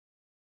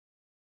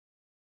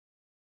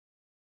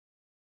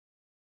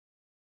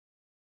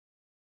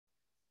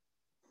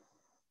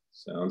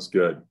Sounds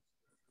good.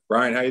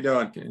 Brian, how you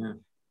doing?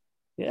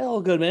 Yeah,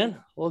 all good, man.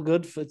 All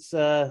good. It's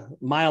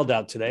mild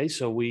out today,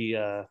 so we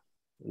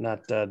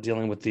not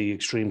dealing with the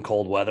extreme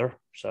cold weather.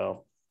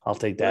 So I'll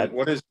take that.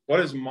 What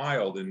is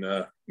mild in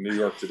New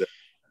York today?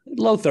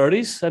 Low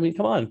 30s. I mean,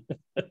 come on.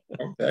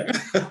 Okay.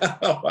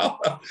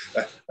 Well,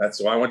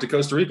 that's why I went to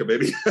Costa Rica,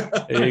 baby.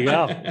 There you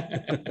go.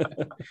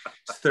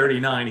 It's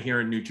 39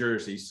 here in New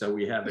Jersey, so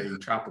we have a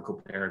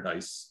tropical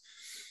paradise.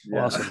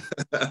 Yeah. Awesome.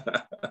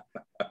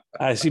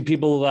 I see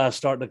people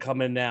starting to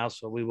come in now,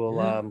 so we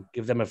will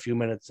give them a few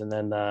minutes and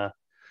then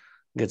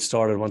get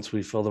started once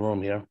we fill the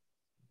room here.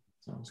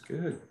 Sounds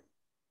good.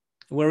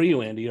 Where are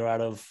you, Andy? You're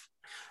out of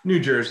New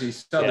Jersey,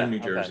 southern New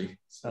Jersey.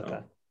 So okay.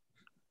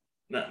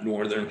 Not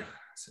northern.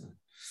 So.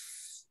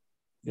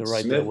 You're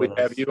right Smith, there with we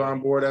us. have you on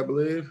board, I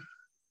believe.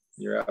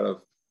 You're out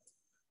of,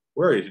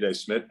 where are you today,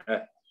 Smith?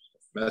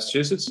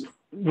 Massachusetts?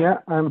 Yeah,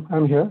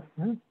 I'm here.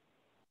 Yeah.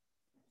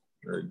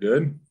 Very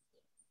good.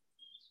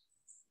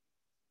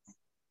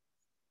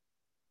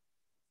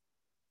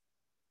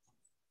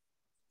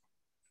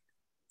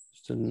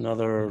 Just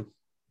another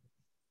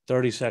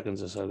 30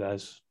 seconds or so,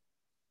 guys.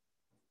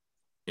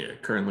 Yeah,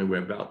 currently we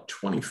have about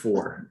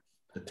 24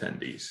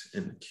 attendees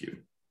in the queue.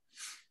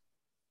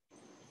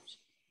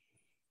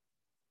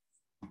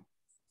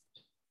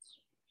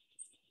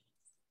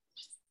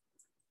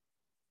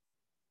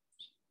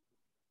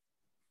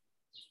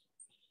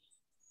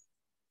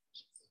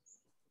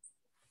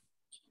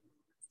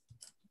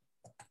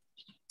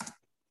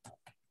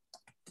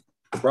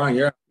 Brian,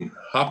 you're in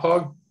Hop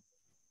Hog?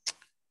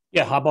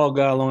 Yeah, Hop Hog,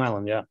 Long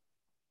Island, yeah.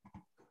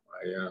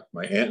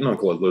 My aunt and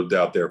uncle had lived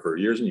out there for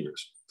years and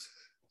years.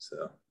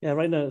 So yeah,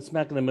 right now,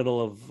 smack in the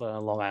middle of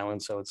Long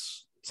Island, so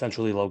it's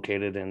centrally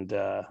located and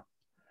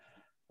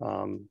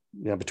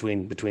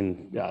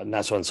between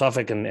Nassau and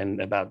Suffolk,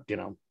 and about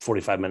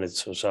 45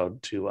 minutes or so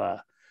to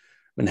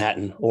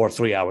Manhattan, or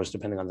 3 hours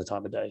depending on the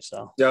time of day.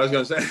 So yeah, I was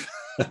going to say,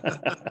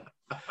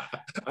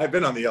 I've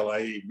been on the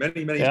LIE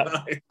many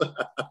times.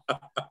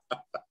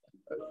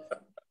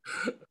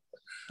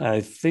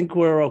 I think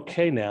we're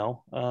okay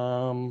now.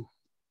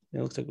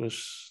 It looks like we're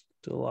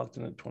still locked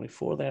in at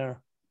 24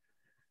 there.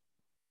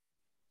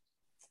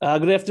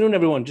 Good afternoon,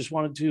 everyone. Just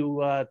wanted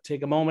to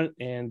take a moment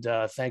and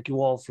thank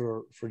you all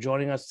for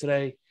joining us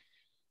today.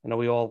 I know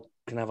we all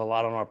can have a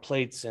lot on our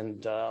plates,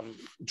 and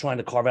trying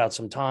to carve out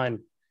some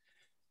time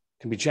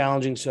can be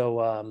challenging.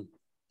 So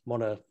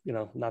want to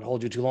not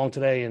hold you too long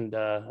today. And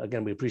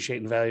again, we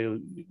appreciate and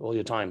value all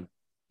your time.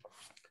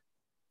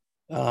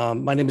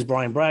 My name is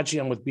Brian Bracci.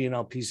 I'm with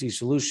B&L PC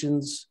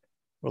Solutions.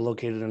 We're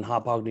located in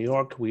Hop Hog, New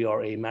York. We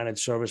are a managed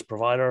service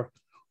provider,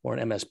 or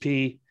an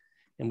MSP,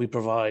 and we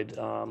provide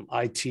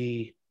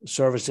IT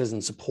services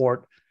and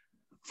support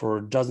for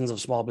dozens of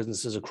small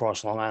businesses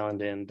across Long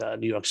Island and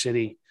New York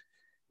City.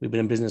 We've been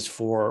in business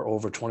for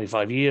over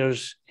 25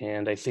 years,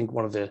 and I think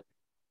one of the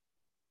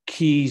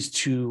keys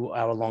to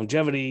our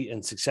longevity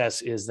and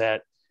success is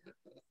that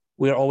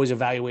we are always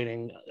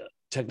evaluating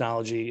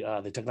technology,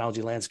 the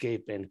technology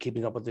landscape, and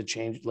keeping up with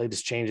the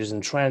latest changes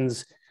and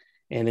trends,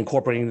 and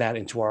incorporating that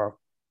into our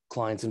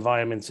clients'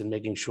 environments and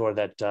making sure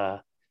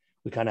that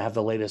we kind of have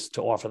the latest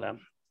to offer them.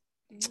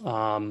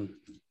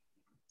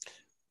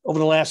 Over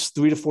the last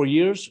 3 to 4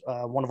 years,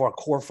 one of our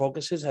core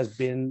focuses has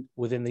been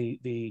within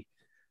the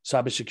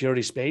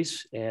cybersecurity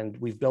space, and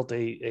we've built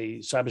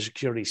a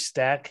cybersecurity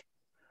stack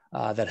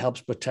that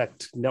helps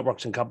protect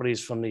networks and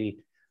companies from the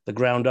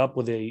ground up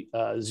with a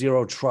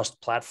zero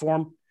trust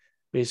platform.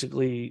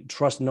 Basically,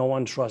 trust no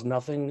one, trust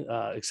nothing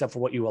except for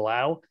what you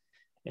allow.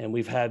 And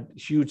we've had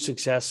huge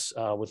success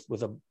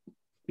with a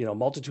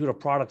multitude of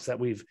products that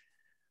we've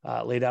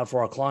laid out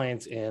for our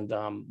clients, and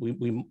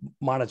we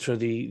monitor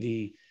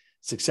the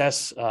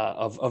success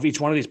of each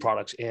one of these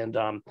products. And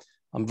I'm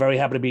very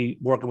happy to be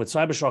working with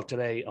Cybershark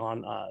today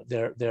on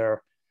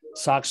their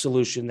SOC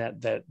solution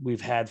that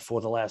we've had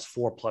for the last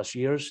 4+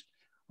 years.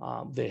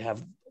 They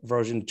have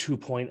version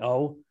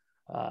 2.0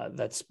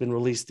 that's been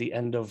released the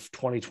end of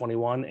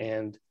 2021,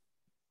 and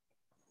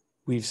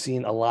we've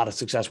seen a lot of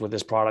success with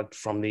this product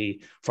from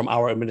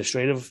our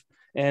administrative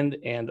end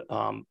and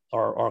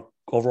our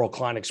overall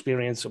client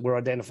experience. We're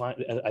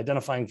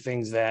identifying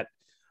things that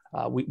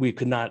we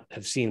could not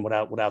have seen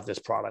without this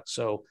product.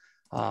 So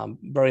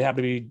very happy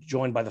to be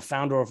joined by the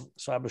founder of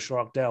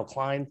Cybershark, Dale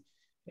Klein.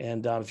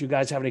 And if you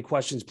guys have any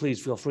questions, please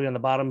feel free on the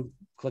bottom,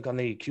 click on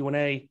the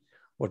Q&A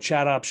or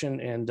chat option,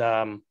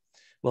 and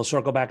we'll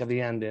circle back at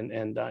the end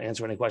and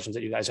answer any questions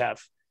that you guys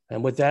have.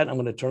 And with that, I'm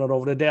going to turn it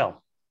over to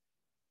Dale.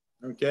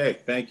 Okay.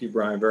 Thank you,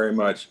 Brian, very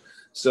much.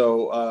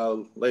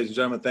 So, ladies and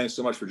gentlemen, thanks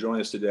so much for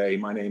joining us today.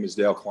 My name is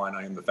Dale Klein.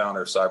 I am the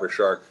founder of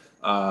Cybershark.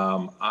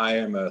 I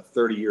am a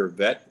 30-year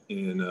vet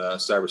in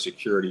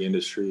cybersecurity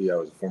industry. I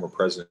was a former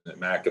president at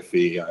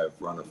McAfee. I've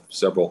run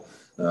several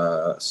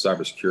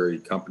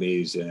cybersecurity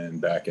companies, and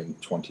back in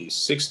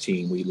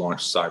 2016, we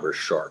launched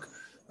Cybershark,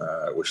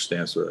 which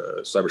stands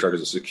for Cybershark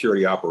is a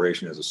security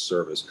operation as a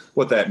service.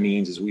 What that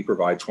means is we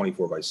provide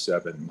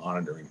 24/7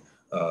 monitoring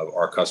of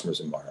our customers'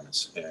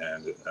 environments,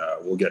 and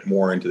we'll get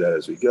more into that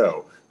as we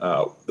go.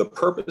 The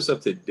purpose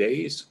of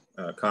today's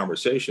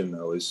conversation,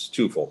 though, is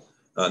twofold.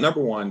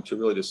 Number one, to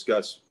really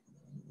discuss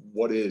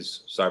what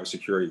is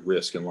cybersecurity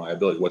risk and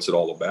liability. What's it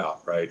all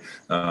about, right?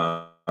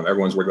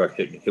 Everyone's worried about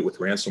getting hit with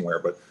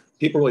ransomware, but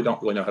people really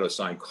don't really know how to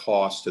assign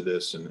cost to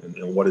this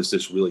and what is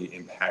this really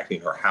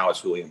impacting or how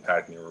it's really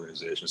impacting the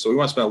organization. So we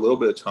want to spend a little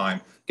bit of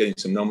time getting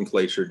some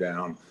nomenclature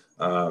down,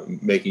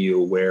 making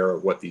you aware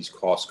of what these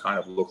costs kind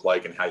of look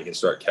like and how you can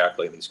start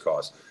calculating these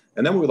costs.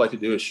 And then what we'd like to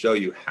do is show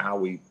you how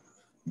we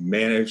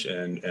manage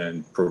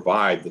and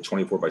provide the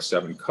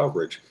 24/7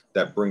 coverage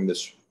that bring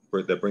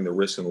the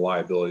risk and the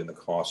liability and the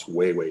costs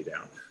way, way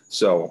down.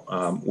 So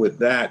with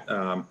that,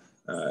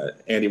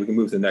 Andy, we can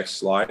move to the next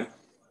slide.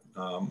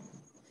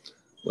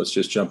 Let's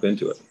just jump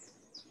into it.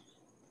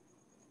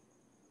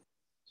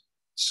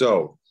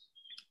 So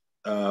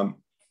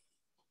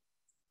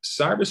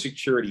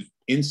cybersecurity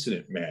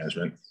incident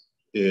management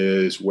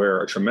is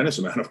where a tremendous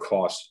amount of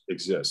cost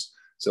exists.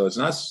 So it's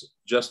not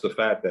just the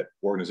fact that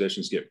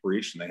organizations get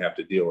breached and they have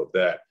to deal with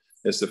that.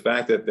 It's the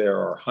fact that there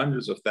are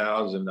hundreds of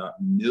thousands, not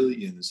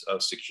millions,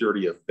 of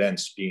security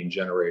events being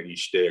generated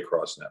each day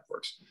across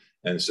networks.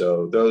 And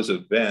so those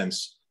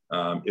events,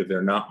 if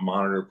they're not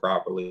monitored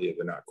properly, if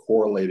they're not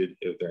correlated,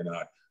 if they're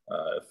not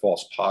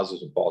false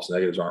positives and false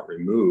negatives aren't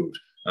removed,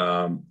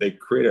 they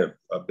create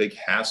a big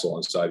hassle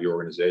inside the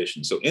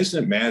organization. So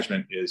incident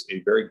management is a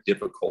very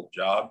difficult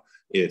job.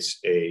 It's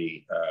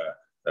a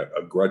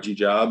grudgy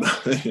job,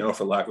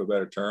 for lack of a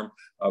better term,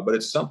 but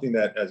it's something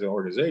that as an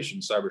organization,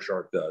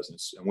 Cybershark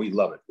does, and we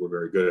love it. We're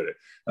very good at it.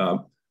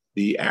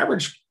 The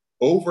average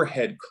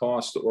overhead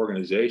cost to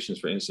organizations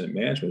for incident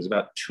management is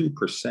about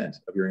 2%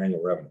 of your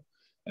annual revenue.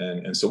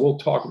 And so we'll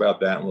talk about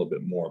that a little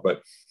bit more.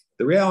 But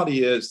the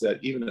reality is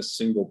that even a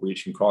single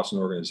breach can cost an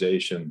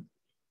organization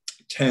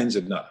tens,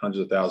 if not hundreds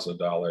of thousands of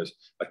dollars.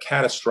 A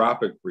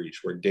catastrophic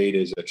breach where data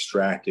is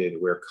extracted,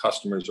 where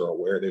customers are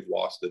aware they've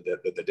lost that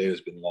the data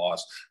has been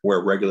lost, where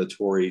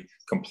regulatory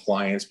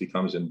compliance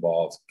becomes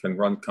involved, can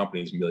run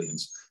companies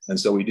millions. And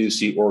so we do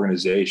see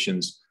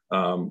organizations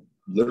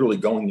literally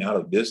going out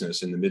of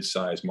business in the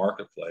mid-sized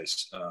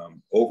marketplace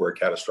over a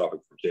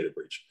catastrophic data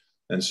breach.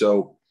 And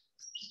so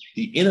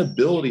the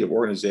inability of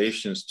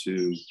organizations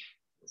to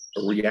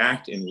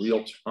react in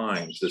real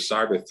time to the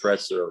cyber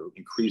threats that are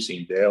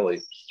increasing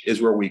daily is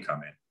where we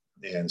come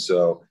in. And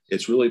so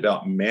it's really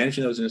about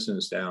managing those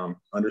incidents down,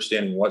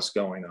 understanding what's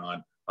going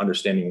on,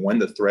 understanding when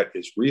the threat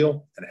is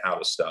real and how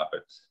to stop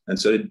it. And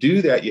so to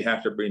do that, you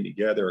have to bring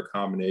together a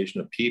combination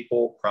of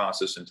people,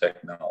 process, and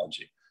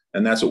technology.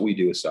 And that's what we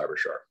do at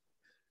Cybershark.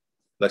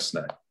 Next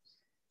slide.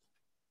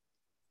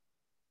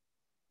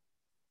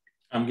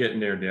 I'm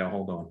getting there, Dale.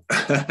 Hold on.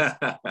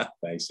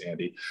 Thanks,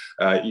 Andy.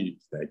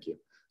 Thank you.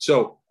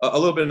 So a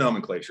little bit of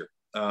nomenclature.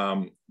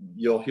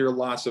 You'll hear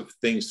lots of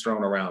things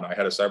thrown around. I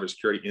had a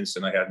cybersecurity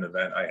incident. I had an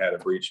event. I had a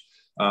breach.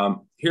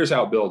 Here's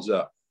how it builds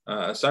up.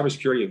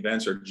 Cybersecurity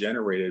events are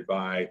generated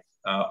by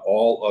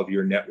all of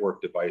your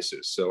network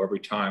devices. So every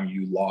time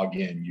you log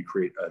in, you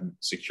create a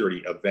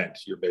security event.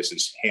 You're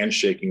basically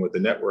handshaking with the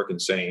network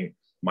and saying,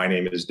 my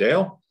name is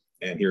Dale,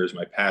 and here's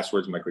my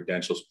passwords, my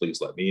credentials,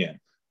 please let me in.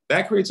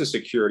 That creates a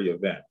security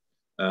event.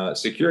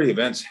 Security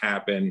events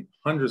happen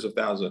hundreds of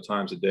thousands of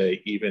times a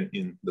day, even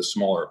in the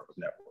smaller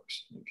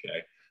networks,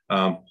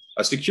 okay?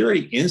 A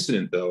security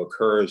incident, though,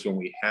 occurs when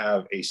we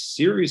have a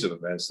series of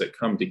events that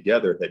come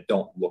together that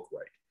don't look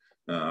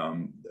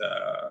right.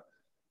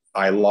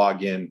 I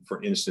log in,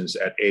 for instance,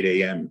 at 8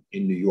 a.m.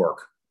 in New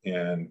York,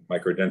 and my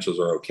credentials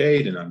are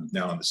okayed, and I'm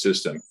now in the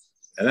system.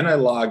 And then I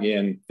log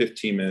in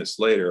 15 minutes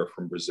later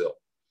from Brazil.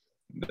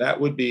 That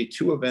would be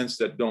two events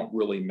that don't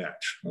really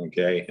match,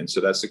 okay? And so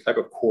that's the type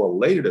of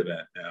correlated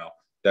event now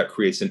that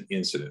creates an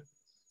incident.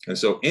 And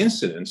so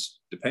incidents,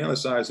 depending on the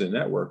size of the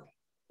network,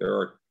 there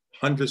are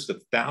hundreds to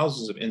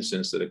thousands of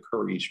incidents that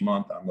occur each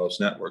month on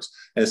most networks.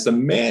 And it's the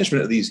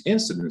management of these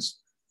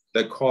incidents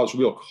that cause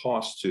real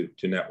cost to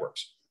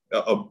networks,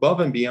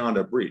 above and beyond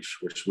a breach,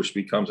 which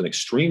becomes an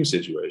extreme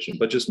situation,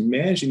 but just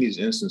managing these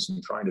incidents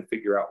and trying to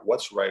figure out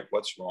what's right,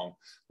 what's wrong,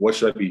 what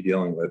should I be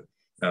dealing with,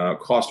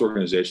 cost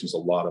organizations a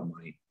lot of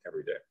money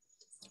every day.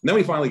 And then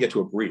we finally get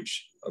to a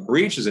breach. A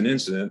breach is an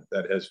incident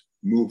that has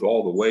moved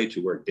all the way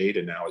to where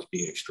data now is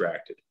being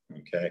extracted,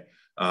 okay?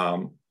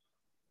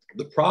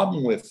 The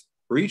problem with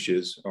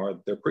breaches are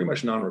they're pretty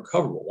much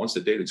non-recoverable. Once the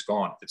data's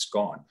gone, it's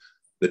gone.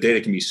 The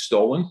data can be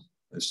stolen,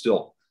 and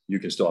you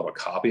can still have a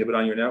copy of it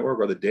on your network,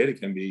 or the data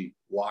can be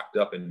locked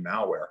up in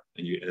malware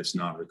and it's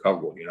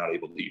non-recoverable. You're not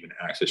able to even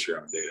access your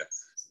own data.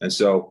 And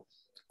so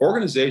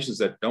organizations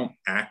that don't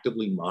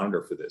actively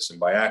monitor for this, and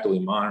by actively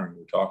monitoring,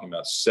 we're talking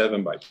about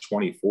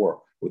 7/24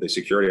 with a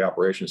security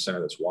operations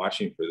center that's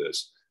watching for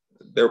this,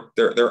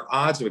 their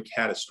odds of a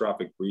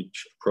catastrophic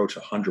breach approach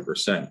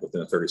 100%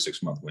 within a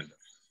 36-month window.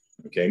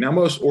 Okay, now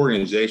most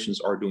organizations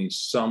are doing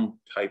some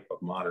type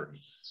of monitoring,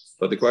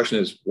 but the question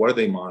is, what are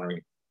they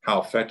monitoring?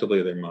 How effectively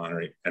are they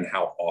monitoring, and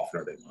how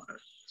often are they monitoring?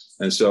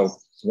 And so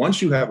once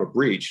you have a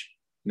breach,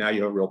 now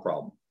you have a real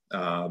problem.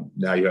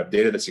 Now you have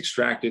data that's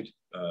extracted.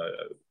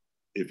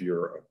 If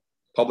you're a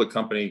public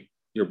company,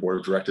 your board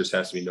of directors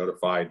has to be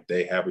notified.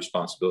 They have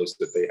responsibilities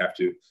that they have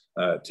to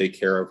take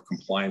care of.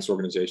 Compliance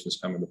organizations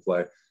come into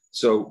play.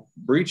 So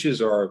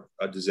breaches are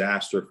a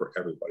disaster for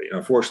everybody. And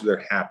unfortunately,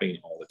 they're happening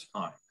all the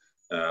time.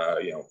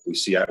 We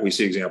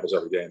see examples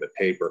every day in the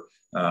paper.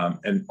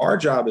 And our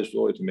job is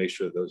really to make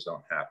sure that those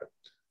don't happen.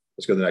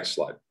 Let's go to the next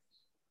slide.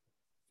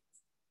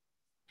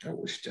 I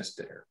was just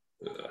there.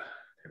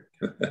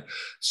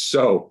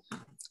 So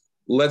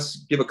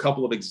let's give a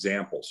couple of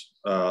examples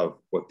of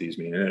what these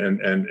mean.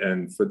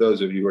 And for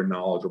those of you who are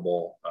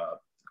knowledgeable,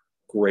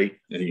 great,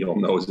 and you'll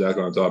know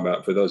exactly what I'm talking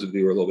about. For those of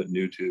you who are a little bit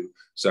new to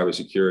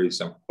cybersecurity,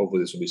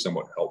 hopefully this will be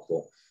somewhat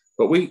helpful.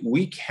 But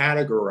we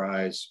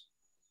categorize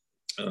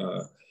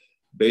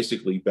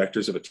basically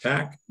vectors of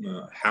attack.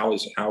 How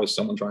is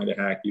someone trying to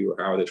hack you,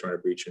 or how are they trying to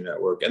breach your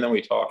network? And then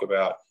we talk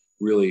about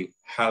really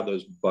how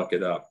those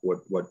bucket up. What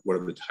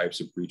are the types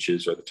of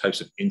breaches or the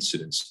types of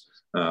incidents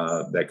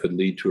that could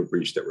lead to a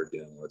breach that we're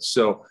dealing with?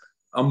 So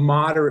a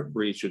moderate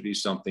breach would be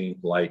something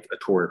like a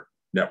Tor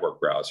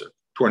network browser.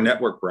 Tor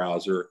network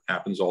browser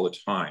happens all the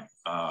time.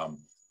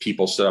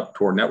 People set up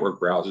Tor network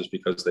browsers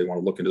because they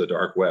want to look into the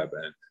dark web,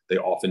 and they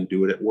often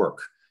do it at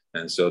work.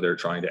 And so they're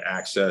trying to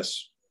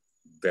access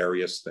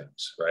various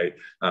things, right?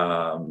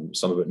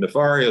 Some of it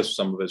nefarious,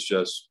 some of it's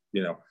just,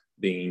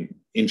 being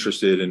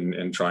interested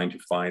in trying to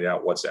find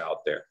out what's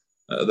out there.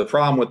 The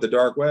problem with the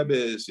dark web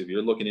is if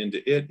you're looking into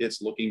it,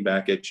 it's looking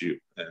back at you.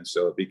 And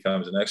so it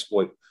becomes an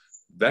exploit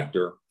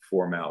vector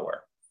for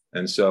malware.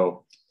 And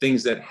so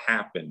things that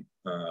happen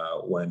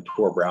when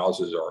Tor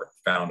browsers are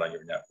found on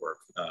your network,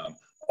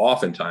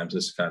 oftentimes,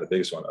 this is kind of the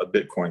biggest one, a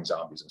Bitcoin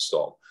zombie is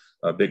installed.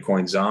 A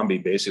Bitcoin zombie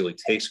basically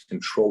takes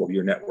control of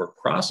your network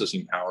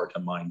processing power to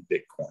mine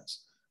Bitcoins.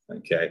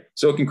 Okay,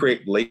 so it can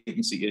create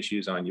latency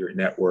issues on your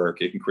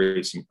network. It can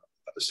create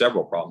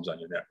several problems on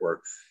your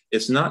network.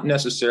 It's not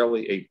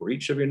necessarily a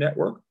breach of your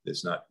network.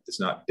 It's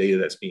not data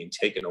that's being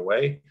taken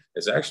away.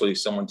 It's actually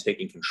someone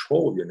taking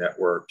control of your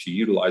network to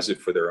utilize it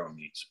for their own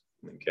needs.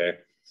 Okay,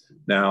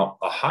 now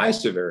a high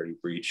severity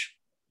breach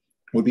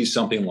would be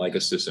something like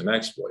a system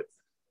exploit.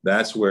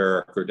 That's where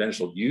a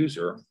credentialed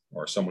user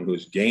or someone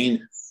who's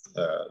gained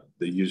the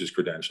user's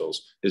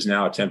credentials is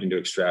now attempting to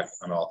extract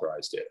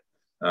unauthorized data.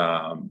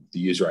 The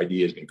user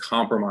ID has been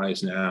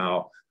compromised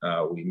now.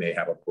 We may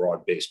have a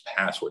broad-based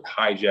password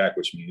hijack,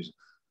 which means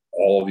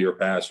all of your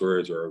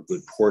passwords or a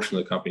good portion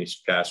of the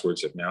company's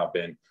passwords have now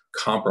been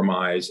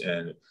compromised.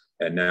 And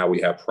now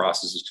we have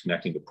processes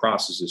connecting to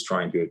processes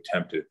trying to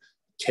attempt to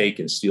take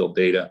and steal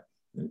data.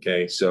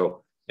 Okay,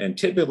 so, and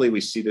typically we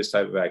see this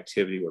type of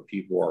activity where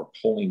people are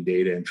pulling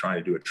data and trying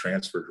to do a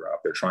transfer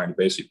drop. They're trying to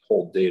basically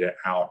pull data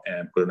out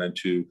and put it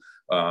into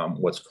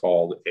what's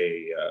called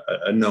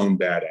a known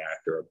bad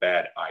actor, a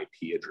bad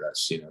IP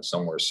address,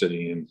 somewhere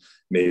sitting in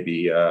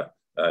maybe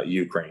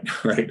Ukraine,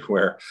 right?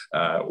 Where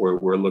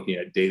we're looking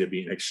at data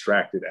being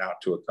extracted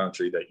out to a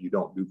country that you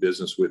don't do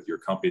business with, your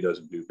company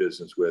doesn't do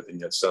business with, and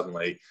yet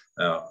suddenly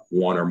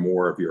one or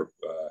more of your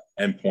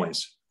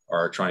endpoints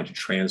are trying to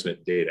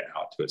transmit data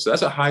out to it. So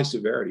that's a high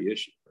severity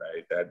issue,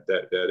 right?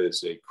 That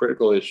is a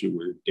critical issue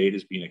where data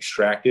is being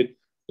extracted.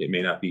 It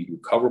may not be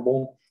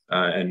recoverable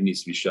and it needs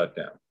to be shut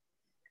down.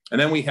 And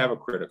then we have a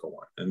critical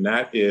one, and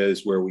that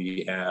is where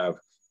we have,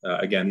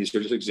 again, these are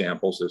just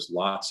examples. There's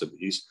lots of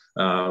these,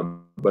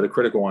 but a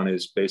critical one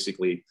is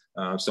basically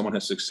someone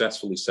has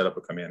successfully set up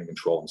a command and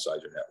control inside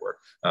your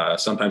network.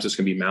 Sometimes this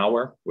can be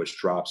malware, which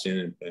drops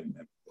in and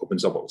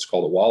opens up what's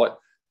called a wallet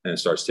and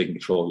starts taking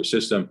control of your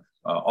system.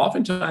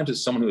 Oftentimes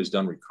it's someone who has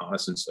done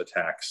reconnaissance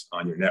attacks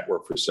on your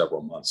network for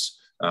several months.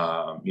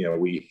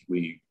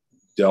 We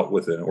dealt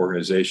with an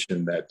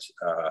organization that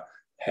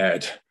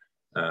had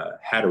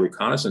a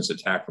reconnaissance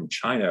attack from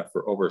China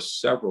for over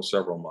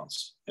several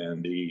months.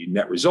 And the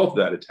net result of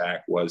that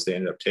attack was they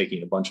ended up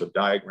taking a bunch of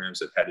diagrams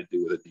that had to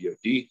do with a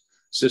DoD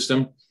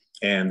system,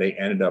 and they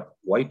ended up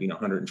wiping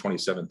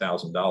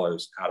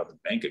 $127,000 out of the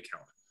bank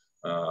account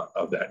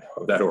of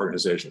that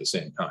organization at the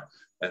same time.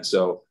 And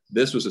so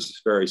this was a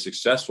very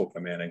successful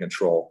command and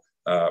control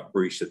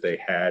breach that they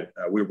had.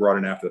 We were brought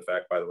in after the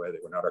fact, by the way. They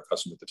were not our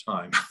customer at the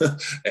time.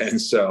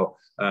 And so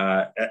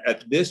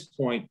at this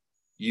point,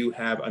 you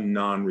have a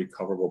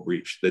non-recoverable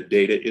breach. The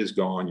data is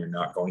gone. You're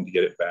not going to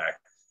get it back.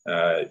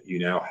 You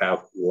now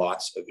have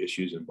lots of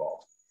issues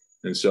involved.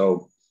 And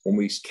so when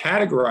we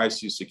categorize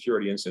these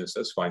security incidents,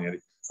 that's fine, Andy.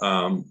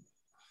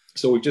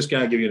 So we're just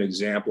going to give you an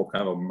example,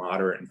 kind of a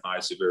moderate and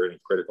high severity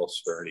and critical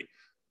severity.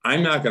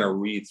 I'm not going to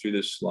read through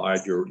this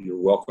slide. You're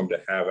welcome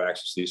to have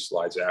access to these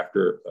slides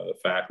after the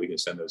fact. We can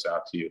send those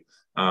out to you.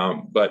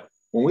 But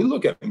when we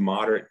look at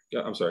moderate,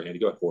 I'm sorry, Andy,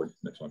 go ahead forward.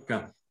 Next one.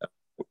 Okay.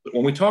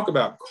 When we talk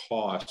about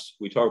costs,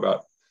 we talk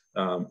about,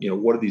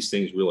 what do these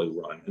things really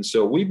run? And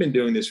so we've been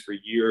doing this for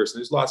years. And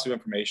there's lots of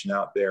information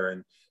out there.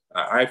 And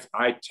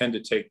I tend to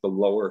take the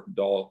lower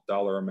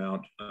dollar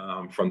amount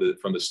from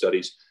the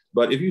studies.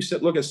 But if you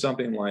look at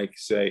something like,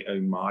 say, a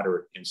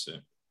moderate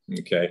incident,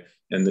 okay,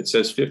 and it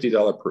says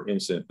 $50 per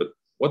incident, but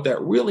what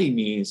that really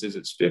means is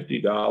it's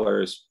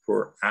 $50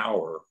 per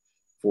hour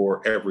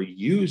for every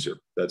user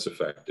that's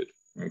affected.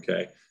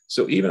 Okay.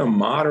 So even a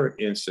moderate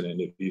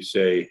incident, if you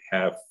say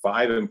have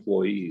 5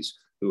 employees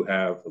who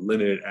have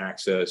limited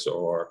access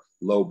or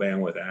low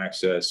bandwidth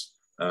access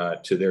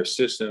to their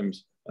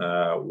systems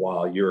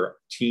while your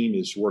team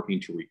is working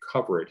to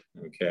recover it,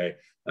 okay,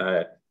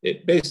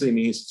 it basically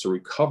means it's a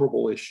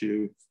recoverable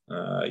issue.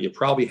 You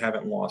probably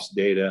haven't lost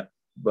data,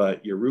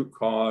 but your root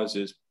cause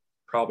is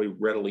probably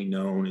readily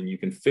known and you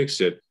can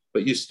fix it,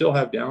 but you still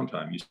have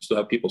downtime. You still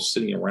have people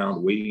sitting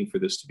around waiting for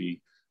this to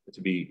be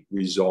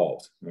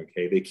resolved.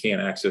 Okay, they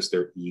can't access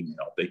their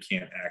email, they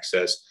can't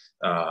access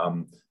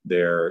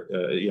their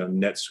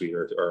NetSuite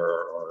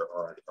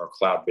or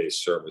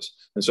cloud-based service.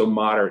 And so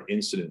moderate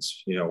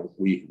incidents,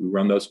 we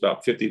run those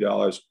about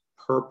 $50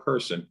 per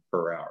person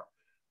per hour.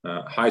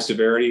 High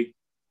severity,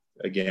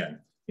 again,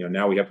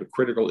 now we have a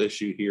critical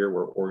issue here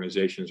where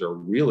organizations are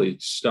really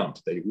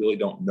stumped. They really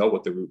don't know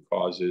what the root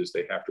cause is.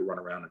 They have to run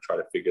around and try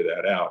to figure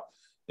that out.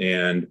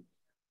 And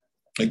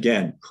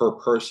again, per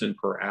person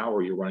per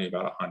hour, you're running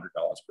about $100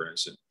 per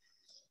incident.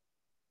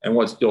 And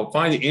what you'll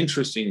find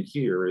interesting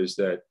here is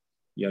that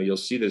you'll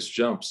see this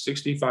jump.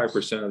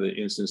 65% of the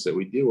incidents that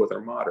we deal with are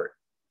moderate,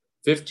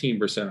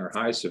 15% are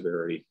high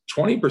severity,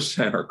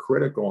 20% are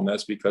critical, and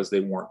that's because they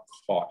weren't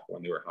caught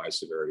when they were high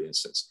severity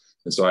incidents.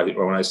 And so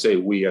when I say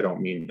we, I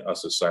don't mean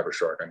us as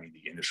Cybershark, I mean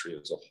the industry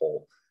as a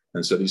whole.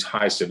 And so these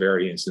high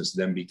severity incidents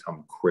then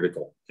become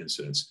critical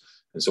incidents.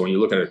 And so when you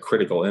look at a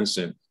critical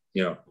incident,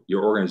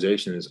 your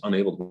organization is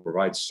unable to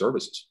provide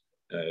services.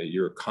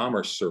 Your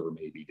commerce server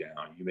may be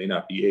down. You may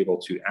not be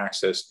able to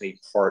access any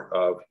part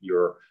of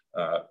your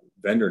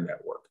vendor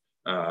network.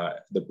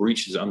 The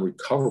breach is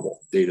unrecoverable.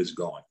 Data is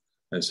gone.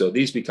 And so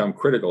these become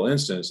critical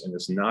incidents, and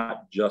it's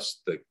not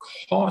just the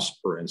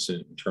cost per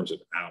incident in terms of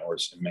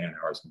hours and man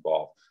hours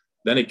involved.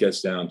 Then it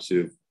gets down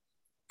to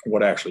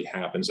what actually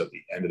happens at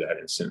the end of that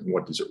incident and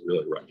what does it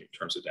really run you in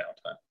terms of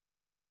downtime.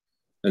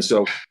 And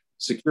so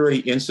security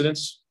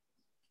incidents,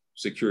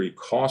 security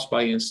cost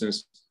by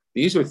instance,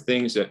 these are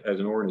things that as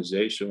an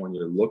organization, when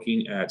you're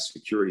looking at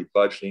security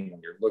budgeting,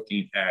 when you're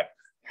looking at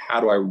how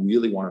do I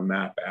really want to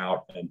map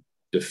out and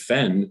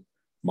defend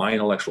my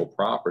intellectual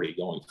property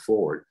going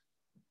forward,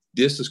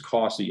 this is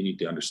cost that you need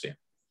to understand.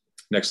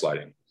 Next slide,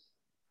 Amy.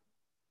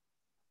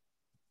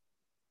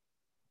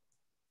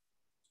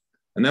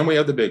 And then we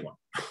have the big one.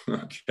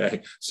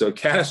 Okay, so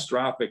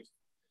catastrophic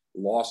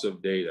loss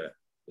of data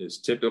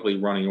is typically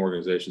running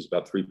organizations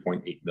about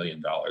 $3.8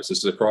 million. This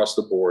is across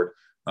the board.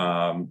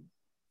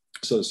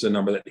 So it's a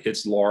number that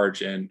hits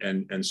large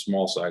and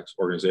small size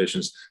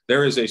organizations.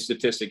 There is a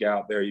statistic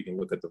out there. You can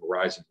look at the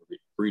Verizon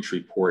breach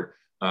report.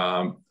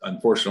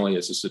 Unfortunately,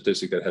 it's a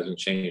statistic that hasn't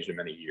changed in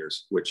many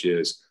years, which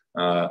is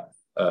a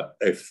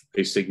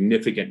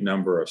significant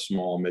number of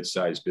small and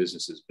mid-sized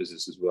businesses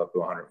with up to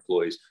 100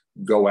 employees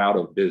go out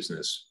of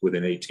business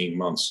within 18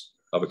 months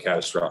of a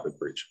catastrophic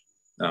breach.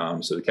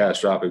 So the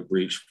catastrophic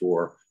breach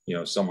for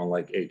someone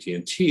like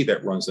AT&T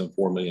that runs them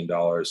 $4 million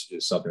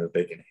is something that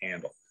they can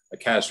handle. A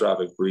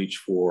catastrophic breach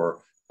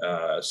for,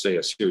 say,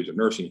 a series of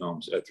nursing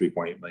homes at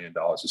 $3.8 million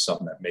is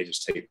something that may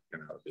just take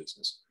them out of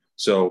business.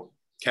 So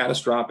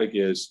catastrophic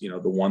is the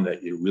one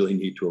that you really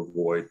need to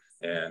avoid,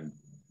 and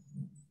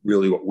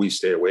really what we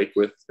stay awake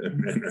with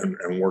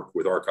and work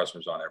with our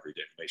customers on every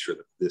day to make sure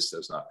that this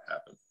does not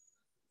happen.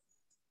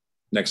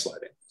 Next slide.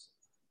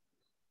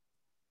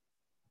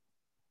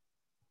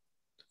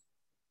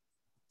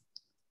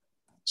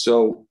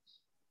 So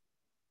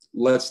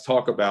let's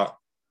talk about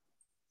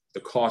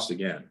the cost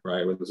again,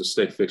 right? Let's just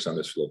stay fixed on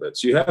this for a little bit.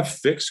 So you have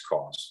fixed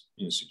costs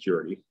in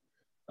security.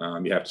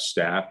 You have to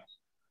staff,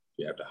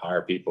 you have to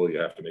hire people, you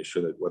have to make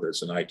sure that whether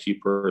it's an IT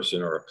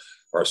person or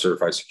a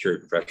certified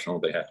security professional,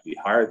 they have to be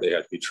hired, they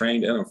have to be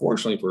trained. And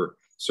unfortunately for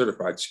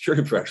certified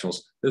security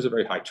professionals, there's a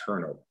very high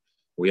turnover.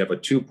 We have a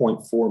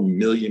 2.4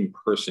 million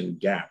person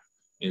gap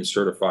in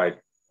certified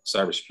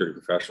cybersecurity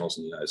professionals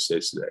in the United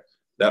States today.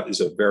 That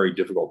is a very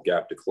difficult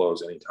gap to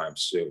close anytime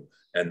soon.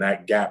 And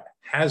that gap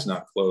has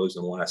not closed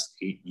in the last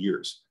 8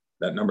 years.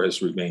 That number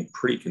has remained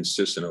pretty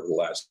consistent over the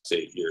last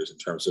 8 years in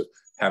terms of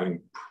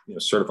having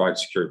certified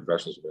security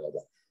professionals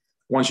available.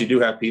 Once you do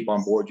have people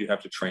on board, you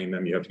have to train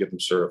them, you have to get them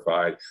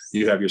certified,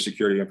 you have your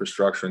security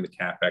infrastructure and the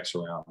CapEx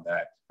around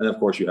that. And of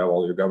course, you have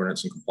all your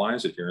governance and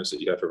compliance adherence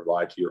that you have to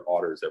provide to your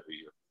auditors every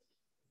year.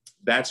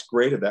 That's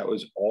great. If that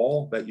was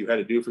all that you had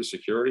to do for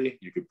security,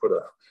 you could put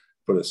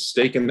a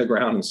stake in the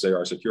ground and say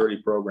our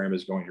security program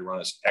is going to run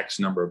us X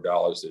number of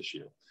dollars this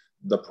year.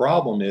 The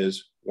problem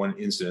is when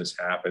incidents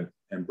happen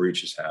and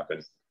breaches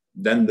happen,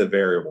 then the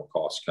variable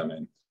costs come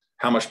in.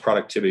 How much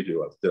productivity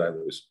did I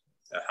lose?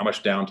 How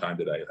much downtime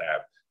did I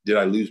have? Did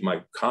I lose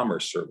my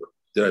commerce server?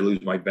 Did I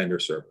lose my vendor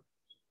server?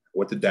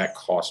 What did that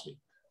cost me?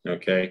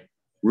 Okay.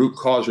 Root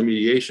cause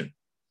remediation.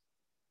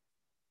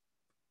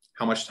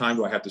 How much time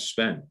do I have to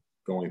spend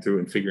going through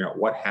and figuring out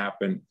what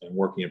happened and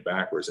working it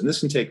backwards? And this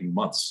can take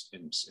months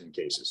in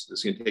cases.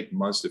 This can take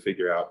months to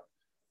figure out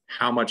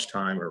how much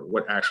time or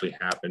what actually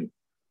happened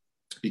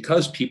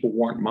because people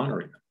weren't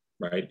monitoring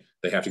them, right?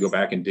 They have to go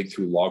back and dig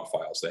through log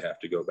files. They have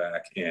to go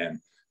back and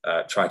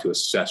try to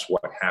assess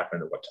what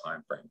happened at what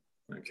time frame,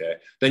 Okay.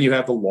 Then you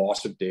have the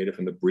loss of data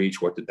from the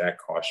breach. What did that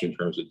cost you in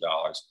terms of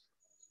dollars?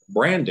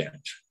 Brand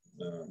damage.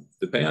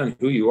 Depending on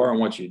who you are and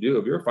what you do,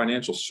 if you're a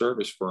financial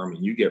service firm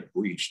and you get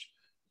breached,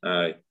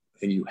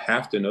 and you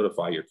have to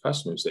notify your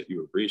customers that you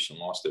were breached and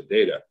lost their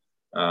data,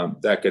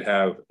 that could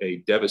have a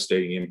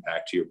devastating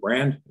impact to your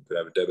brand. It could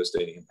have a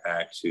devastating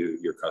impact to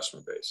your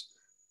customer base.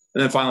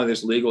 And then finally,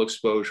 there's legal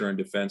exposure and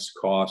defense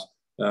costs.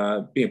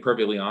 Being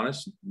perfectly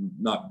honest,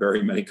 not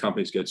very many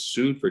companies get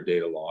sued for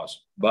data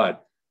loss,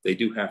 but they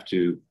do have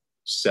to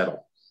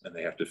settle, and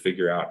they have to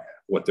figure out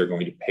what they're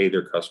going to pay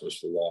their customers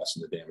for the loss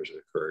and the damage that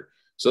occurred.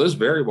 So those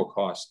variable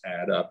costs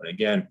add up. And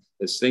again,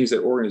 it's things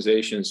that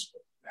organizations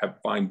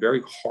find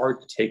very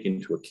hard to take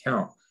into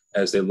account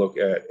as they look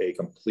at a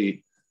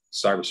complete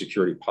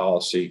cybersecurity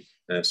policy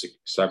and a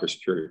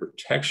cybersecurity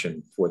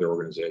protection for their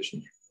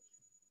organization.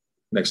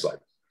 Next slide.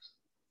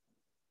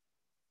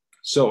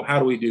 So how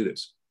do we do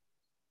this?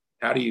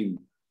 How do you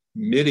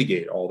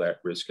mitigate all that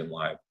risk and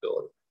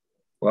liability?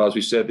 Well, as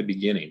we said at the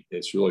beginning,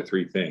 it's really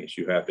three things.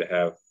 You have to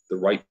have the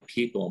right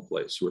people in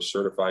place who are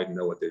certified and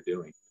know what they're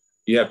doing.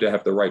 You have to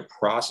have the right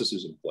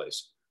processes in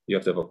place. You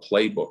have to have a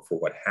playbook for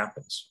what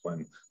happens.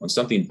 When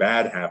something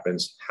bad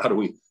happens, how do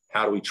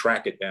we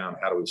track it down?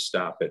 How do we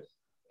stop it?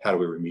 How do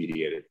we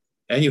remediate it?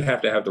 And you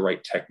have to have the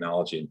right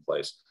technology in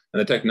place. And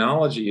the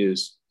technology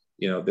is,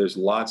 there's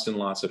lots and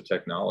lots of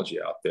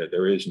technology out there.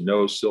 There is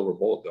no silver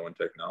bullet though in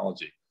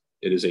technology.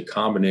 It is a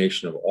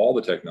combination of all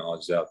the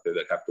technologies out there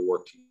that have to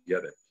work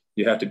together.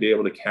 You have to be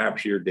able to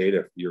capture your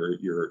data, your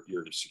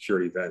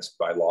security events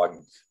by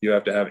logging. You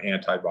have to have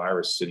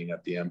antivirus sitting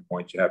at the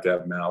endpoint. You have to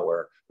have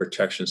malware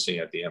protection sitting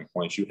at the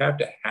endpoint. You have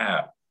to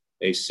have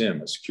a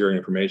SIEM, a security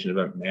information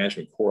event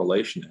management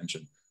correlation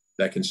engine,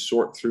 that can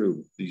sort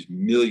through these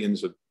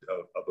millions of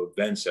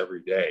events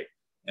every day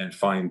and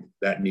find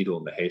that needle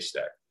in the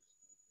haystack.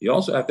 You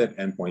also have to have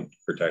endpoint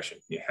protection.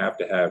 You have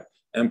to have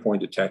endpoint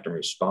detect and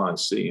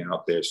response sitting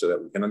out there so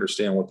that we can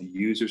understand what the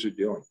users are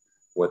doing,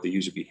 what the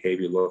user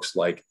behavior looks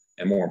like,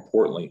 and more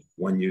importantly,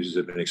 when users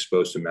have been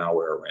exposed to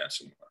malware or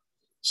ransomware.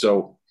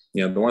 So,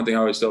 the one thing I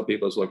always tell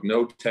people is, look,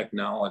 no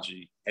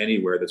technology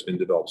anywhere that's been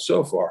developed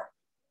so far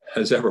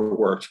has ever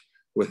worked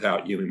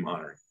without human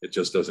monitoring. It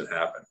just doesn't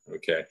happen,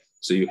 okay?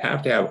 So you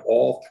have to have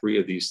all three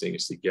of these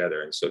things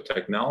together. And so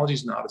technology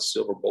is not a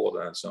silver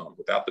bullet on its own.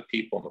 Without the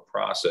people and the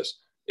process,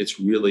 it's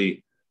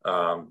really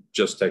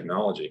just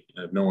technology.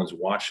 And if no one's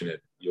watching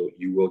it,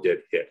 you will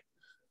get hit.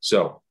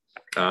 So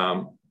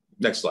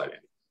next slide, Andy.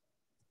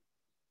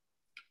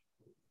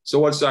 So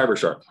what's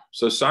CyberShark?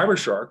 So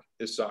CyberShark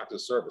is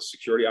Soc-as-a-Service,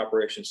 Security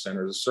Operations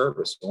Center as a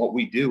Service. And what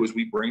we do is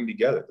we bring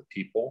together the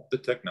people, the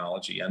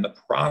technology, and the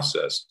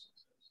process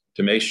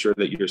to make sure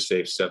that you're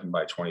safe 7/24.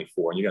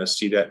 And you're going to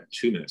see that in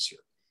 2 minutes here.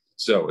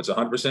 So it's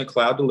 100%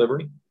 cloud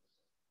delivery.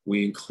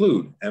 We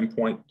include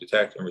endpoint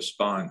detect and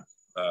respond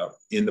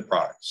in the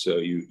product. So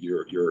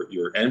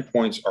your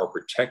endpoints are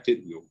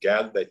protected. We'll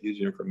gather that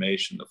user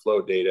information, the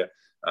flow data.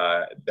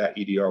 That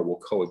EDR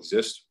will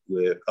coexist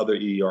with other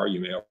EDR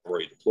you may have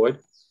already deployed.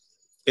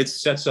 It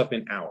sets up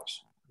in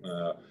hours.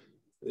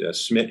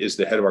 Smith is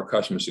the head of our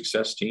customer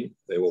success team.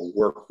 They will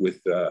work with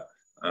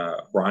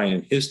Brian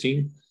and his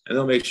team, and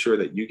they'll make sure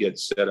that you get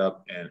set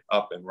up and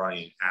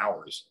running in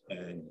hours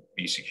and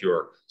be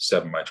secure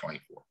 7/24.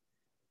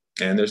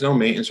 And there's no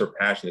maintenance or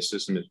patching. The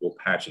system will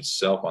patch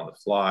itself on the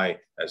fly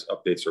as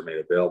updates are made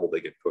available.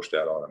 They get pushed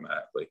out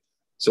automatically.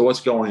 So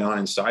what's going on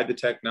inside the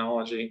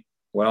technology?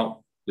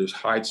 Well, there's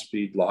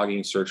high-speed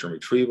logging, search, and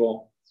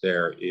retrieval.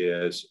 There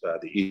is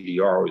the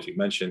EDR, as you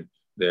mentioned.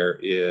 There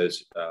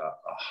is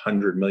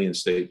 100 million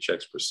state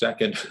checks per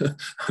second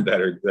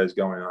that's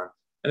going on.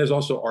 And there's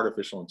also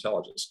artificial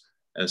intelligence.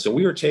 And so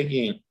we are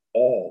taking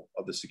all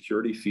of the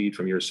security feed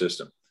from your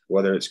system,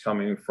 whether it's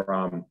coming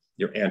from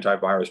your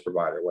antivirus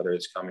provider, whether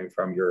it's coming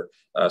from your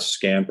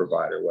scan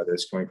provider, whether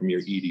it's coming from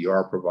your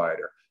EDR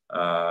provider.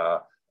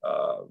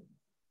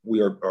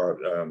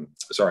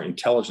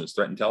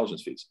 Threat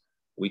intelligence feeds.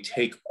 We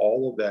take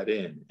all of that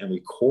in and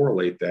we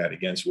correlate that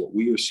against what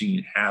we are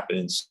seeing happen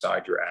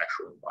inside your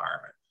actual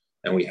environment.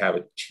 And we have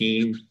a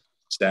team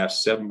staff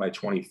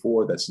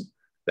 7/24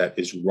 that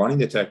is running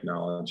the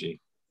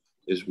technology,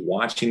 is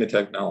watching the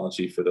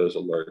technology for those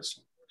alerts,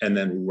 and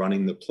then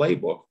running the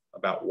playbook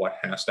about what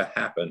has to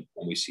happen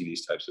when we see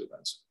these types of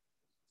events.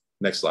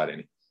 Next slide,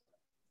 Andy.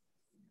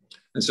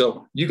 And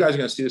so you guys are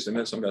going to see this in a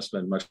minute, so I'm going to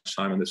spend much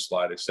time on this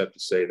slide except to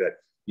say that,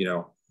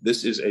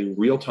 this is a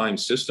real-time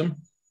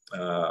system.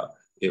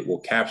 It will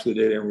capture the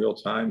data in real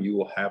time. You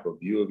will have a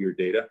view of your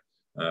data.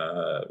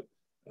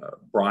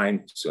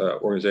 Brian's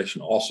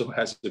organization also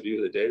has a view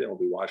of the data, and we'll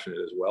be watching it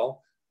as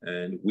well.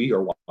 And we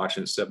are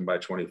watching it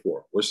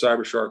 7/24. We're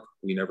CyberShark.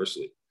 We never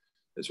sleep.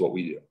 It's what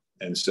we do.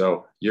 And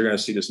so you're going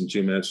to see this in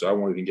 2 minutes. So I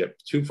won't even get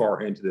too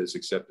far into this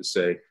except to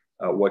say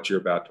what you're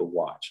about to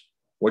watch.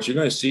 What you're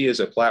going to see is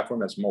a platform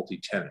that's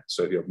multi-tenant.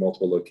 So if you have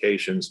multiple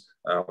locations,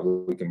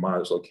 we can monitor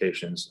those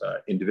locations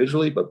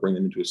individually, but bring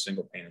them into a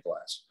single pane of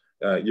glass.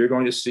 You're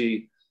going to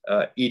see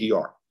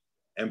EDR,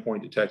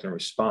 endpoint detect and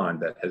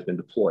respond, that has been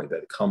deployed,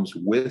 that comes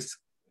with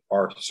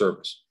our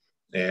service.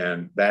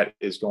 And that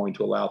is going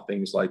to allow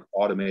things like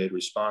automated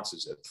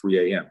responses at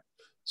 3 a.m.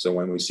 So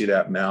when we see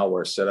that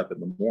malware set up in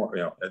the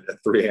morning,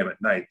 at 3 a.m.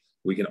 at night,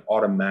 we can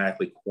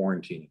automatically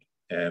quarantine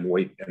and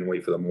wait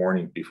for the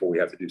morning before we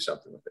have to do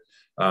something with it.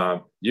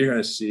 You're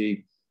going to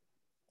see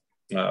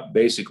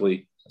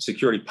basically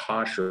security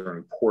posture and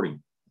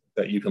reporting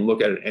that you can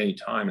look at any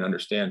time and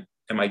understand,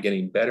 am I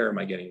getting better? Am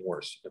I getting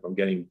worse? If I'm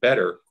getting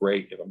better,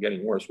 great. If I'm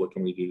getting worse, what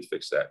can we do to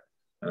fix that?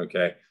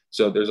 Okay.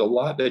 So there's a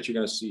lot that you're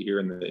going to see here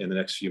in the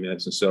next few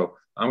minutes. And so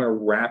I'm going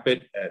to wrap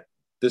it at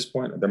this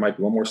point. There might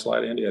be one more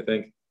slide, Andy, I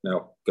think.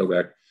 No, go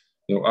back.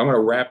 I'm going to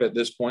wrap at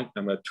this point.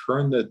 I'm going to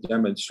turn the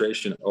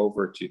demonstration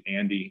over to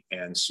Andy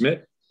and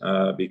Smith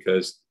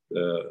because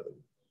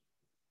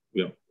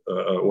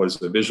was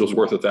the visuals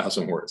worth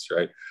 1,000 words,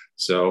 right?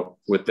 So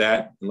with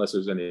that, unless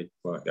there's any,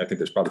 well, I think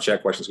there's probably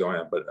chat questions going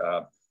on, but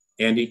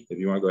Andy, if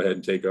you want to go ahead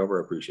and take over,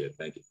 I appreciate it.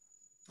 Thank you.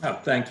 Oh,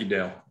 thank you,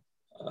 Dale.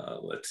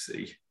 Let's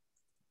see.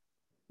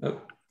 Oh,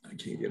 I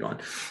can't get on.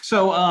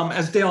 So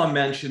as Dale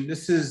mentioned,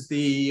 this is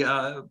the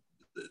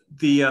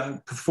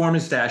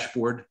performance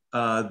dashboard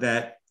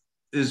that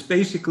is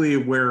basically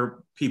where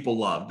people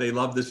love. They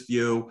love this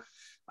view.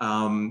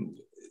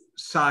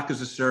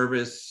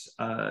 Soc-as-a-Service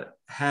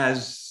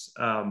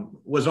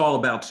was all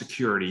about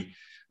security,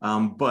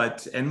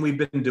 and we've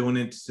been doing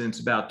it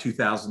since about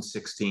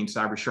 2016.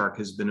 Cybershark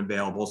has been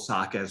available,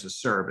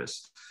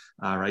 Soc-as-a-Service.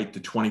 Right, the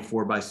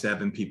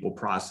 24/7 people,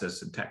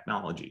 process, and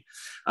technology.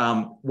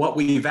 What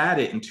we've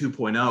added in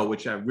 2.0,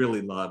 which I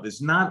really love,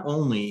 is not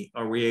only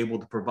are we able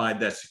to provide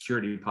that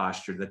security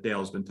posture that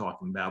Dale's been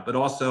talking about, but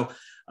also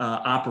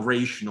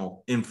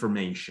operational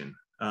information.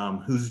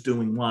 Who's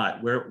doing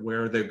what,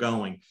 where they're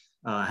going,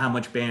 how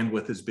much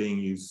bandwidth is being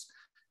used,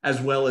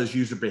 as well as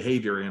user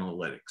behavior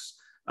analytics.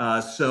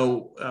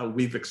 So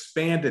we've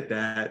expanded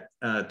that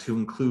to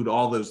include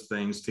all those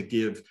things to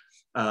give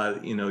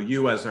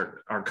you as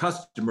our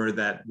customer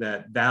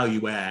that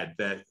value add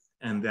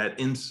and that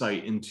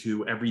insight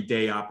into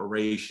everyday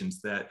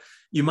operations that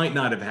you might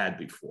not have had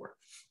before.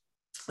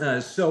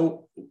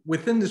 So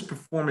within this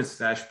performance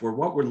dashboard,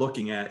 what we're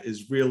looking at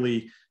is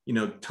really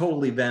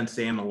total events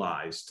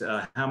analyzed,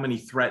 how many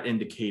threat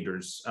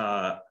indicators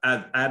out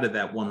of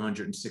that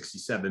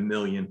 167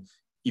 million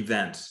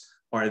events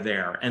are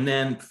there, and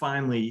then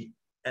finally,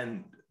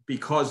 and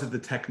because of the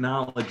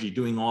technology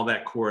doing all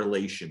that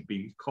correlation,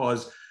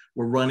 because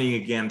we're running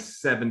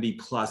against 70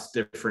 plus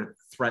different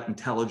threat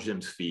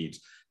intelligence feeds,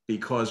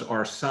 because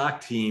our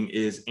SOC team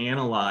is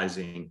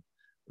analyzing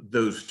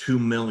those 2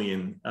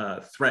 million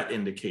threat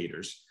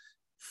indicators.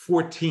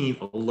 14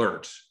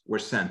 alerts were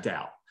sent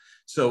out.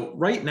 So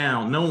right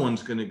now, no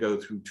one's going to go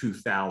through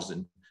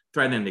 2,000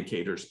 threat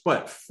indicators,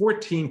 but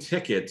 14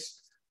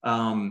 tickets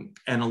and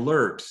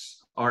alerts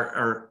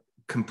are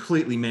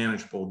completely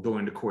manageable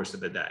during the course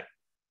of the day,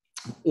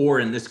 or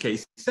in this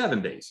case,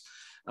 7 days.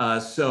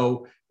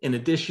 So in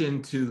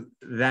addition to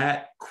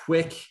that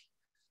quick,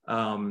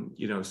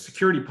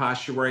 security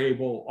posture, we're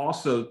able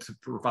also to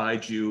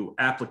provide you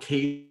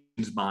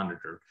applications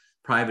monitored,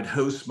 private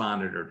hosts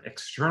monitored,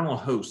 external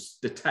hosts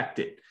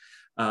detected,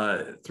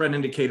 threat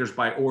indicators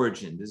by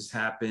origin. This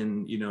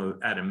happen,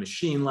 at a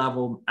machine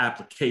level,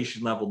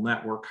 application level,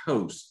 network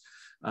host,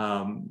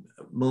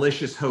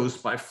 malicious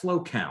hosts by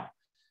flow count.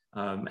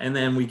 And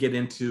then we get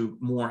into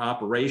more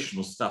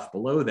operational stuff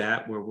below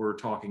that, where we're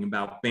talking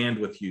about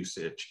bandwidth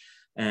usage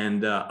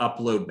and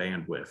upload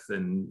bandwidth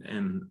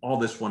and all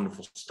this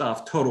wonderful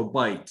stuff, total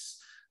bytes,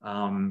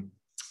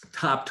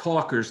 top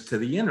talkers to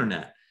the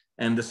internet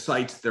and the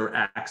sites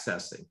they're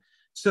accessing.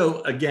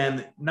 So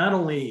again, not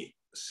only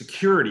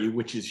security,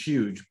 which is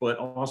huge, but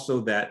also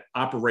that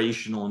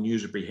operational and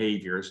user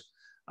behaviors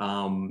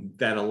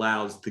that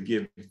allows to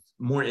give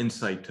more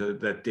insight to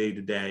that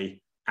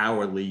day-to-day,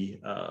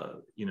 hourly,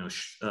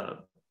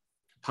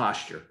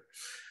 posture.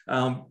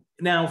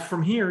 Now,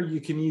 from here, you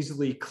can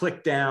easily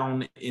click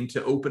down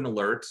into open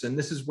alerts, and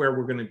this is where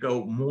we're going to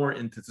go more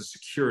into the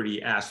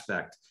security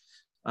aspect.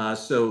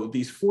 So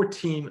these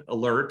 14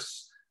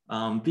 alerts,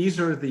 these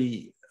are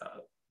the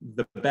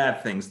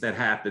bad things that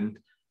happened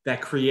that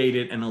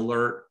created an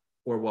alert,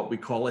 or what we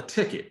call a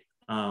ticket.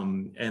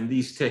 And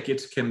these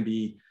tickets can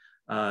be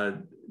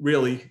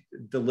really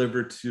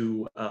delivered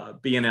to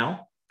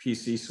B&L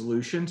PC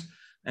Solutions,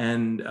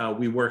 and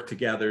we work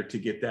together to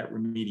get that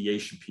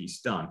remediation piece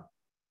done.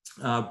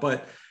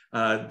 But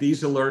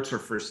these alerts are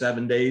for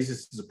 7 days.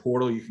 This is a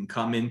portal you can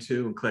come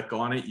into and click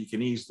on it. You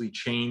can easily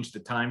change the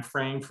time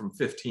frame from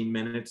 15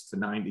 minutes to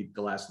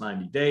the last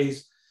 90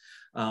 days.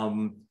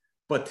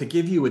 But to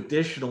give you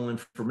additional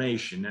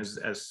information, as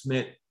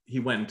Smith, he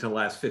went into the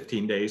last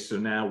 15 days, so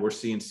now we're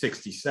seeing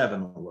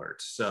 67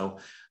 alerts. So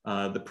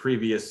the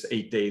previous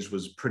 8 days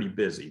was pretty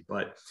busy.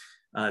 But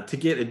to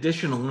get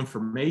additional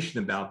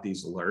information about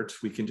these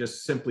alerts, we can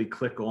just simply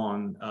click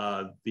on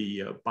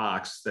the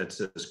box that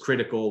says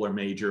critical or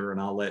major,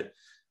 and I'll let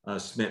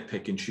Smith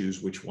pick and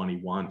choose which one he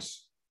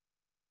wants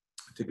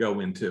to go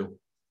into.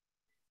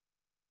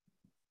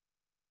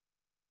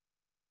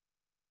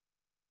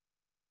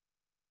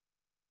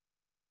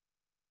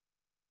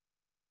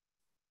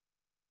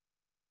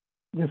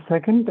 The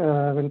second,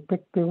 we'll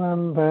pick the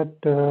one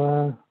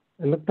that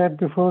I looked at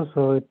before,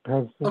 so it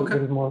has a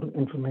little more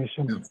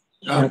information.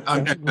 Yeah.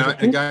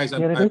 And guys,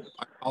 I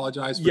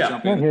apologize for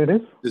jumping in. Here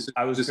it is. This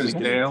is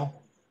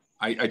Dale.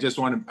 I just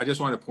want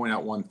to point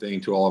out one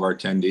thing to all of our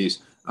attendees.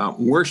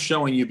 We're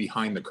showing you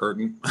behind the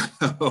curtain.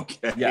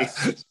 Okay.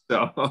 Yes.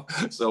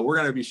 So we're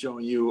going to be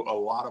showing you a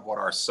lot of what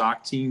our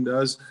SOC team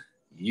does.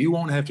 You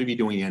won't have to be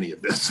doing any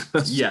of this.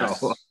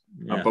 Yes.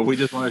 But we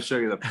just want to show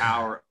you the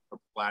power of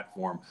the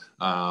platform.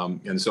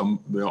 And so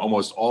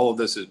almost all of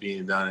this is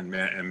being done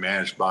and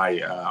managed by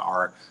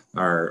our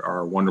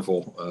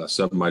wonderful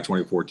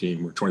 7x24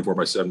 team, or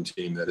 24x7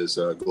 team that is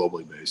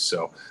globally based.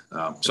 So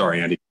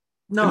sorry, Andy.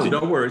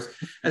 No worries.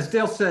 As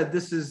Dale said,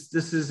 this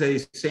is a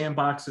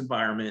sandbox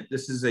environment.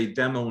 This is a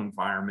demo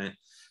environment.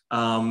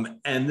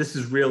 And this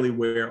is really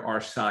where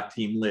our SOC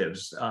team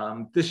lives.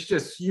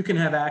 You can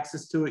have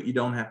access to it. You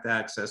don't have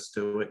access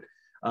to it.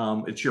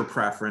 It's your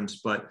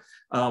preference. But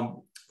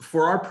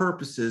for our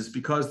purposes,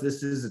 because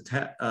this is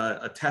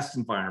a test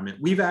environment,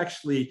 we've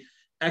actually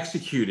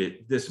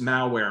executed this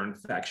malware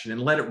infection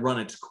and let it run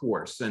its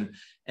course. And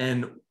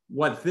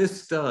what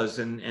this does,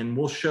 and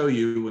we'll show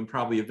you in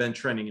probably event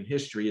trending in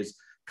history, is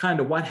kind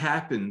of what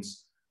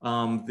happens,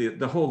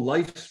 the whole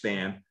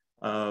lifespan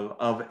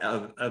of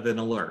an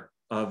alert,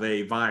 of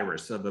a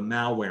virus, of a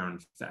malware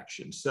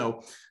infection.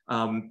 So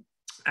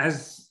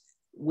as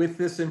with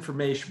this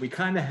information,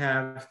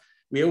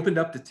 we opened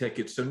up the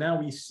ticket. So now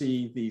we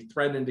see the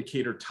threat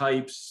indicator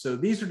types. So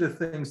these are the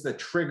things that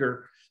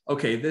trigger,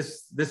 okay,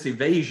 this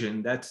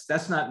evasion,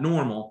 that's not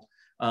normal.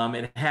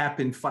 It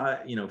happened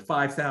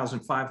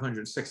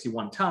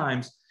 5,561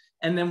 times.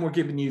 And then we're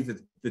giving you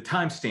the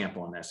timestamp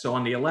on that. So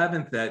on the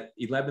 11th at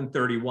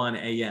 11:31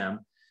 a.m.,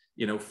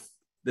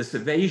 this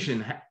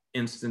evasion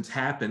instance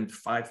happened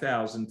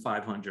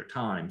 5,500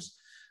 times.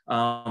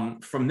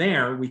 From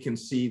there, we can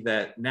see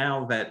that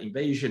now that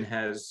evasion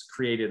has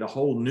created a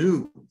whole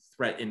new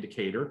threat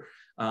indicator,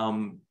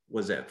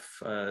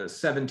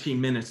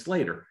 17 minutes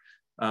later,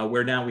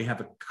 where now we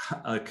have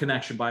a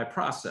connection by a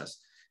process.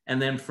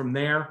 And then from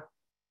there,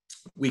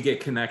 we get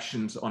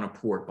connections on a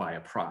port by a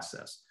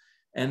process.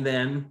 And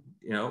then,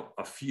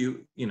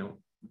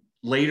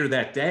 later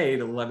that day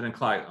at 11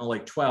 o'clock,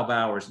 like 12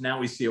 hours, now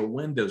we see a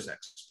Windows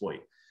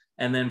exploit.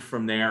 And then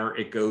from there,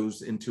 it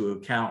goes into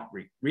account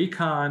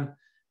recon,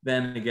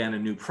 then again, a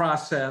new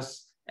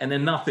process, and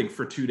then nothing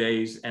for 2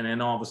 days. And then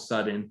all of a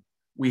sudden,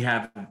 we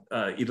have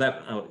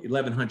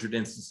 1,100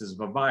 instances of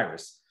a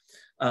virus.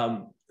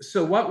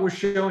 So what we're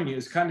showing you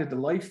is kind of the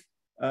life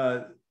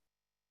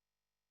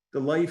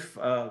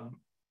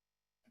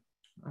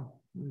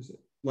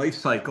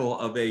cycle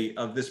of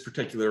this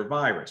particular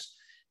virus.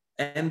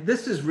 And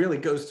this really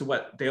goes to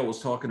what Dale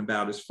was talking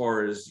about as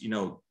far as,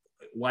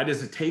 why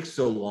does it take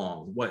so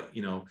long?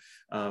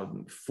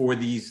 For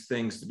these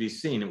things to be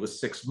seen? It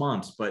was 6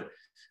 months. But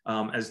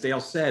as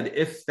Dale said,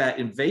 if that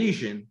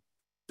invasion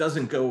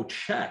doesn't go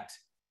checked,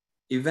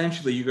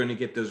 eventually you're going to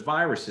get those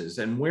viruses.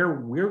 And where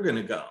we're going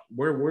to go,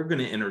 where we're going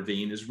to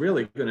intervene is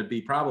really going to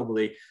be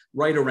probably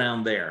right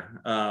around there.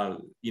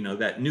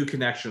 That new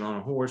connection on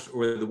a horse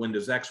or the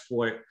Windows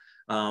exploit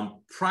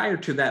prior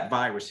to that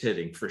virus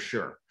hitting, for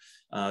sure.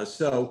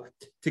 So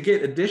to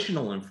get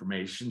additional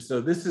information,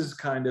 so this is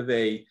kind of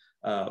a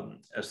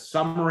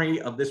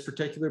summary of this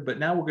particular, but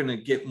now we're going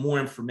to get more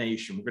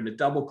information. We're going to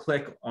double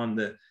click on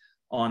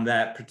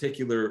that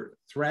particular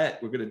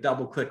threat. We're going to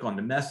double click on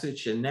the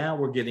message, and now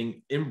we're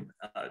getting a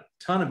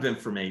ton of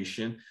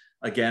information.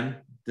 Again,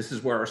 this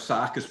is where our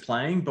SOC is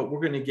playing, but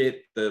we're going to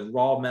get the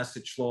raw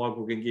message log.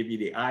 We're going to give you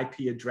the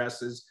IP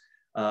addresses,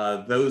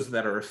 those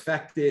that are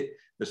affected,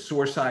 the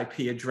source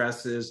IP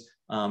addresses,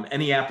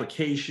 any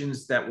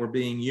applications that were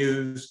being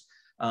used.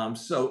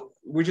 So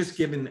we're just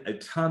given a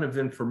ton of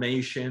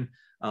information.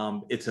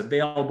 It's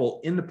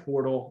available in the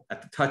portal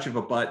at the touch of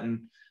a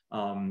button,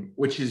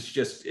 which is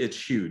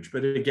it's huge.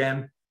 But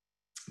again,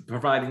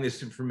 providing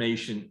this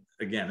information,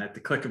 again, at the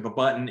click of a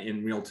button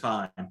in real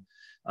time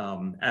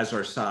as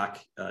our SOC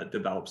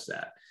develops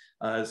that.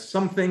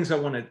 Some things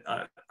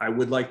I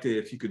would like to,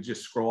 if you could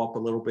just scroll up a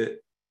little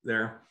bit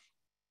there,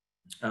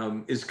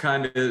 is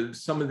kind of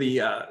some of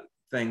the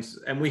things,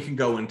 and we can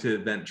go into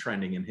event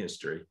trending in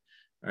history,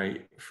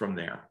 right, from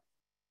there.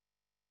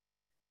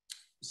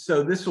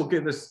 So this will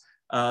give us,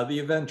 the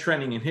event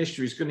trending in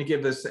history is going to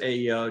give us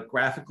a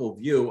graphical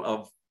view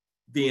of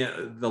the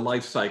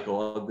life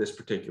cycle of this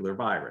particular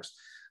virus.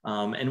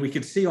 And we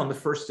can see on the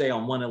first day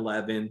on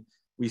 1/11,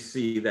 we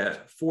see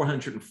that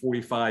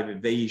 445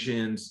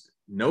 evasions,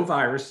 no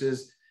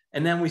viruses.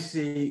 And then we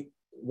see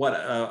what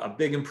a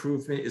big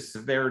improvement is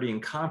severity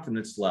and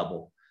confidence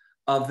level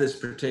of this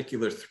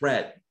particular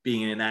threat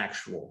being an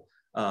actual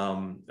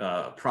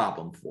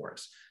problem for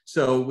us.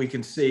 So we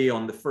can see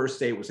on the first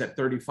day it was at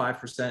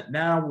 35%.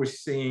 Now we're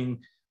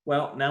seeing,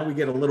 well, now we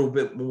get a little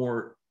bit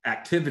more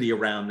activity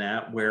around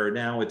that, where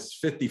now it's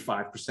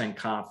 55%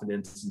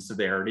 confidence and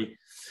severity.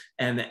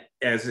 And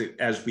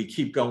as we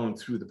keep going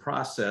through the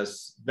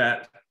process,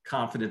 that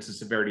confidence and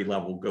severity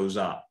level goes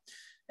up.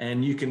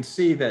 And you can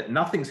see that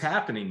nothing's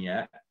happening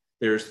yet.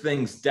 There's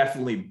things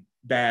definitely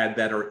bad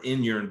that are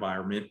in your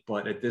environment,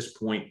 but at this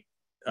point,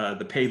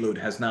 the payload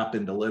has not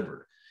been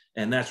delivered.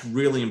 And that's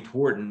really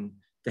important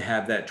to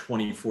have that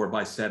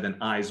 24/7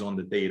 eyes on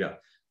the data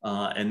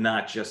and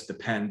not just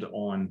depend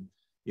on,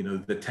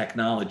 the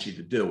technology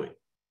to do it.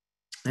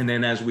 And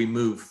then as we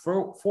move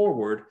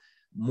forward,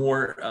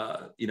 more,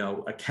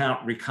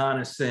 account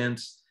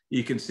reconnaissance,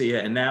 you can see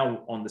it. And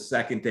now on the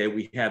second day,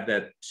 we have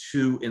that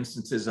 2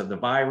 instances of the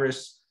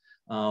virus.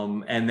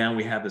 And now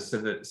we have a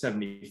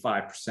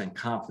 75%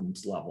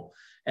 confidence level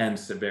and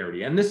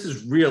severity. And this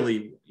is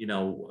really,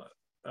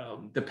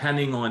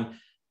 depending on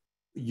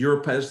your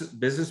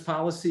business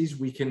policies,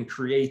 we can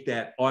create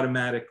that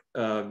automatic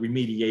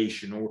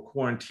remediation or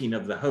quarantine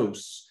of the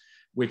hosts,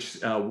 which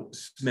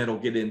Smith will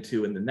get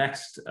into in the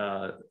next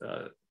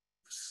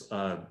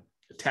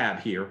tab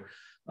here.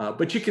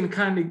 But you can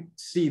kind of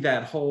see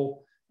that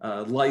whole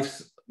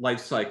life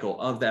cycle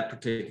of that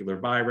particular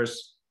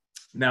virus.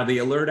 Now, the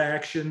alert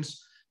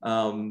actions,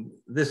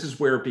 this is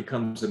where it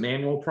becomes a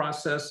manual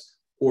process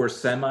or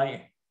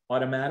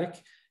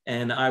semi-automatic.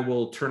 And I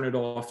will turn it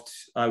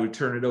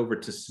over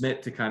to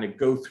Smith to kind of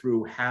go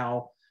through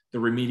how the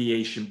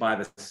remediation by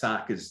the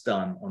SOC is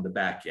done on the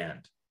back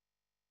end.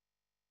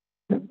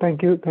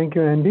 Thank you,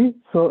 Andy.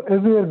 So as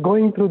we are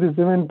going through this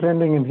event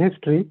trending in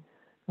history,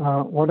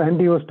 what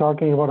Andy was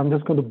talking about, I'm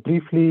just going to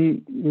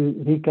briefly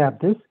recap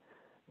this.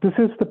 This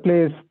is the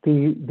place,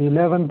 the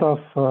 11th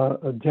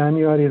of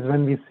January is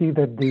when we see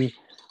that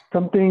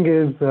something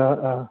is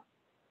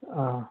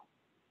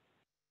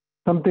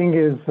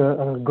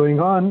going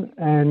on,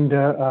 and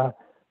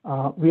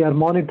we are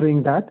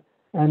monitoring that.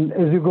 And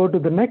as you go to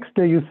the next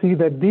day, you see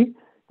that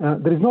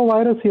there is no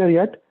virus here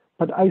yet,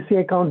 but I see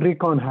account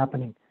recon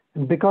happening.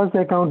 And because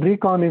the account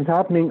recon is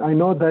happening, I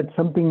know that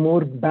something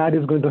more bad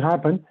is going to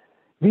happen.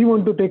 We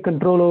want to take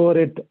control over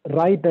it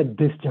right at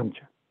this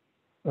juncture.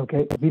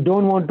 Okay, we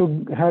don't want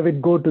to have it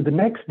go to the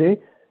next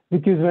day,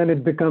 which is when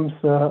it becomes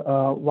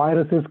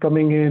viruses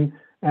coming in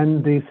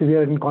and the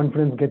severity and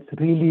confidence gets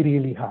really,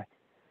 really high.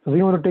 So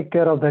we want to take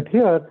care of that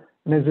here.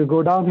 And as you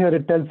go down here,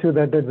 it tells you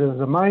that there is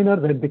a minor,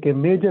 that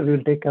became major.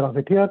 We'll take care of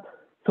it here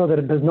so that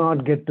it does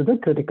not get to the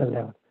critical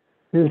level.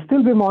 We'll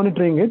still be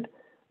monitoring it.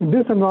 In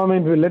this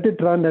environment, we'll let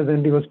it run as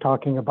Andy was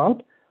talking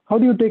about. How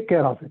do you take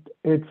care of it?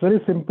 It's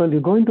very simple. You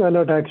go into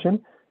alert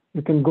action.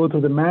 You can go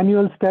through the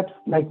manual steps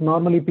like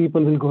normally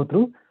people will go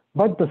through,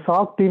 but the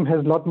SOC team has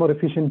a lot more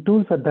efficient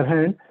tools at their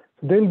hand.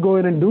 So they'll go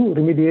in and do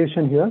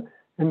remediation here.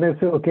 And they'll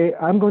say, okay,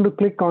 I'm going to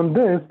click on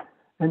this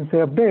and say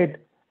update.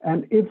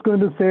 And it's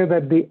going to say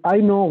that I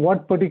know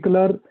what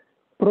particular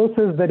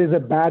process that is a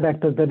bad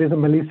actor, that is a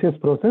malicious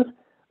process.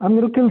 I'm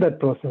going to kill that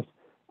process.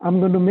 I'm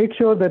going to make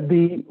sure that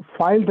the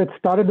file that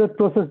started that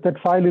process, that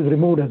file is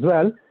removed as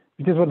well,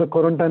 which is what the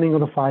quarantining of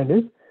the file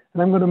is.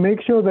 And I'm going to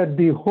make sure that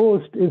the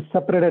host is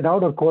separated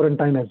out or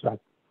quarantined as well.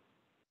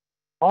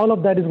 All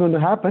of that is going to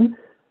happen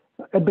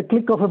at the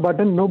click of a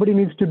button. Nobody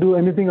needs to do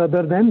anything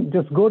other than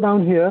just go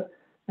down here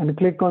and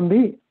click on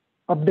the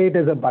update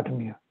as a button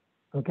here.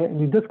 Okay,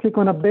 and you just click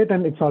on update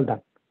and it's all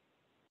done.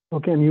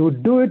 Okay, and you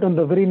would do it on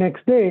the very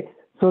next day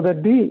so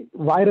that the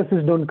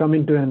viruses don't come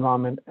into your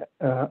environment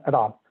at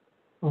all.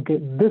 Okay,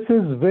 this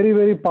is very,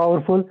 very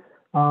powerful.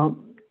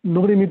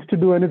 Nobody needs to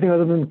do anything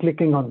other than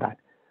clicking on that.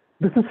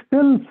 This is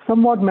still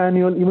somewhat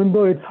manual, even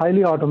though it's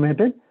highly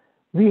automated.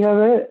 We have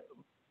a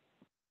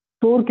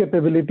store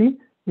capability,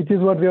 which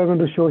is what we are going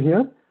to show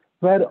here,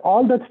 where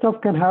all that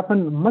stuff can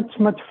happen much,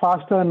 much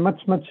faster and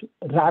much, much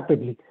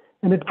rapidly.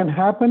 And it can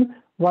happen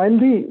while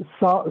the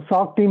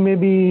SOC team may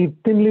be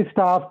thinly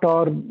staffed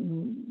or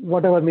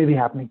whatever may be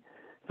happening.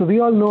 So we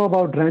all know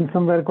about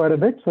ransomware quite a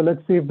bit. So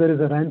let's see if there is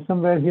a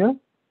ransomware here.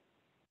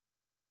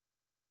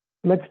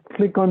 Let's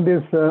click on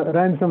this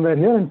ransomware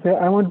here and say,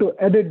 I want to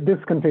edit this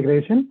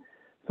configuration.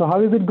 So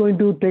how is it going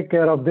to take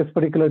care of this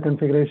particular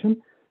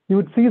configuration? You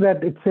would see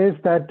that it says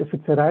that if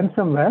it's a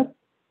ransomware,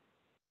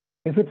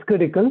 if it's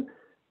critical,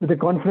 with a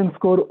confidence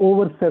score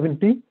over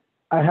 70,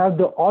 I have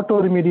the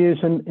auto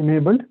remediation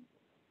enabled.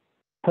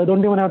 So I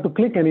don't even have to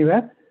click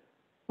anywhere.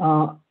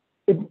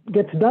 It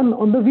gets done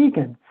on the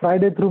weekend,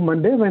 Friday through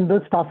Monday, when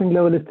the staffing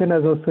level is thin,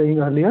 as I was saying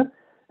earlier,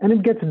 and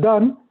it gets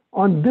done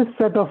on this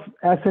set of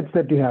assets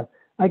that you have.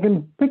 I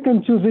can pick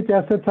and choose which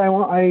assets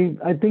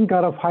I think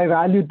are of high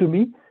value to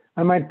me.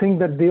 I might think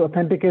that the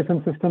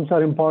authentication systems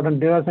are important,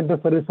 data center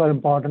service are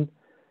important,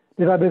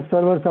 database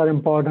servers are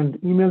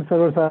important, email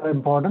servers are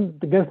important,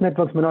 the guest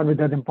networks may not be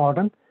that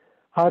important,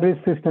 hard disk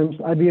systems,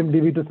 IBM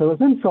DB2 servers,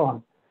 and so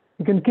on.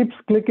 You can keep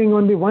clicking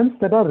on the ones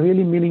that are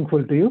really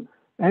meaningful to you,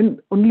 and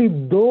only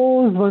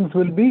those ones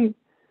will be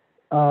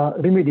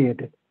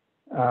remediated.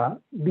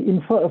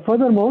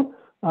 Furthermore,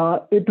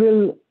 it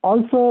will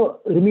also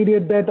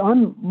remediate that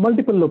on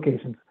multiple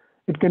locations.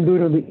 It can do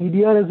it on the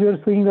EDR, as we were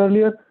saying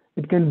earlier.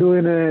 It can do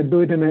it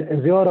in a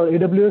Azure or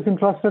AWS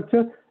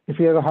infrastructure, if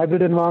you have a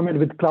hybrid environment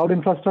with cloud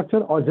infrastructure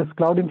or just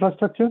cloud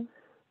infrastructure,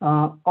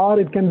 or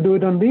it can do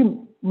it on the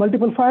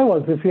multiple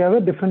firewalls if you have a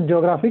different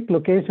geographic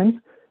locations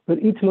where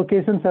each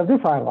locations have the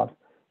firewalls.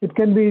 It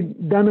can be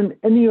done in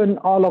any and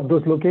all of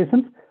those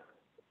locations.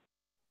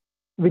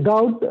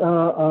 without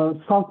a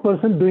SOC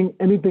person doing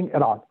anything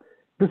at all.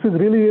 This is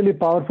really, really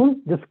powerful.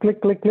 Just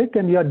click, click, click,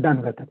 and you're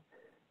done with it.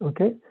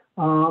 Okay.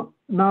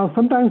 Now,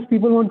 sometimes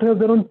people want to have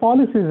their own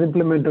policies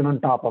implemented on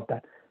top of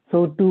that.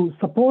 So to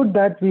support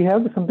that, we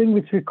have something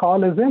which we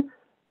call as a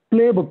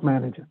playbook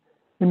manager.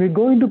 When we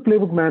go into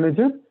playbook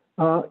manager,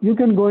 you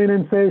can go in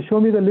and say, show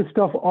me the list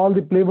of all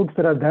the playbooks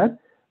that are there.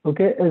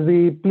 Okay, as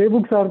the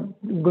playbooks are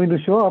going to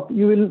show up,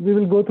 we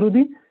will go through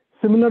the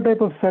similar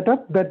type of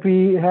setup that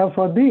we have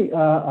for the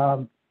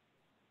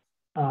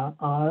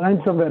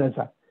ransomware as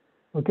well.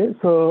 Okay,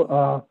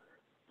 so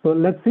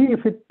let's see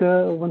if it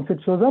once it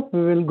shows up,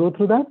 we will go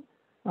through that.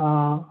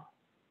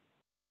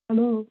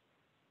 Hello.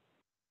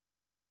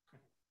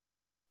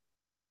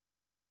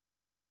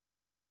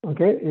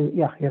 Okay,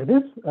 yeah, here it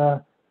is.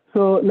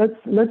 So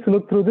let's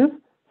look through this.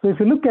 So if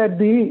you look at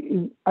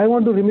I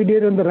want to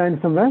remediate on the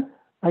ransomware,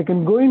 I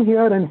can go in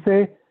here and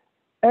say,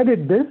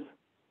 edit this.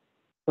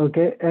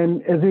 Okay,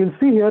 and as you'll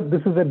see here,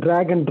 this is a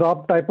drag and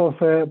drop type of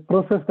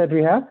process that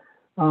we have,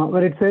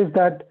 where it says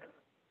that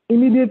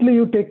immediately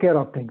you take care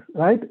of things,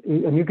 right?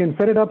 And you can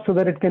set it up so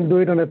that it can do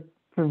it on a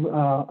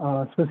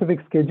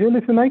specific schedule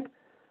if you like.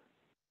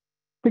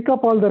 Pick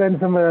up all the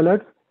ransomware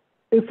alerts.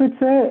 If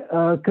it's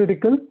a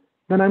critical,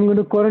 then I'm going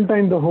to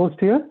quarantine the host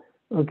here.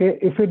 Okay,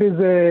 if it is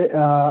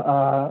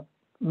a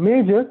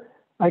major,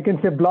 I can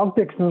say block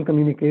the external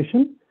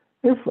communication.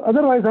 If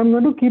otherwise, I'm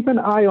going to keep an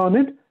eye on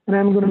it and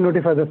I'm going to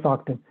notify the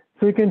SOC team.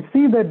 So you can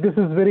see that this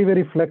is very,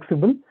 very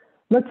flexible.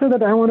 Let's say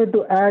that I wanted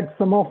to add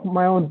some of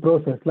my own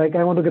process, like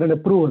I want to get an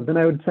approval, then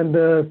I would send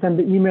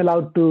the email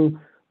out to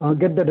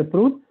get that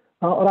approved.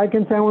 Or I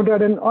can say I want to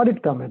add an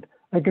audit comment.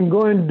 I can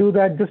go and do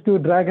that, just do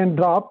drag and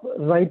drop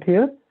right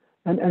here.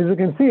 And as you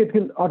can see, it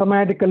will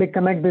automatically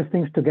connect these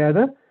things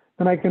together.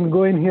 Then I can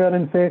go in here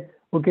and say,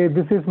 okay,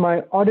 this is my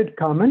audit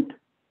comment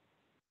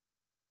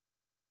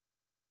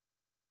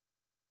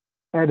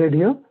added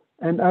here.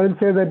 And I will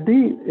say that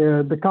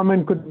the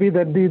comment could be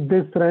that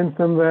this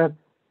ransomware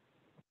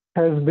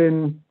has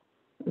been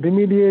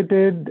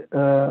remediated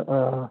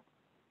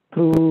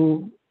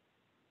through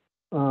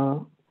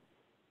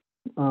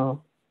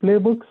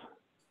playbooks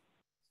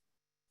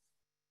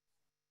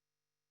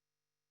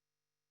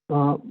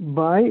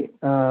by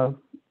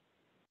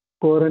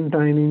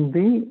quarantining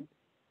the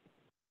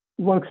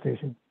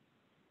workstation.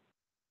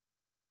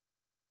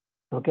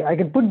 Okay, I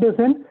can put this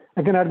in.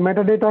 I can add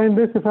metadata in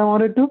this if I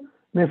wanted to.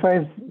 And if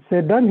I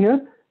say done here,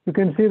 you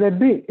can see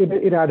that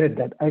it added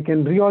that. I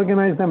can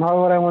reorganize them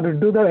however I want to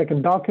do that. I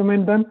can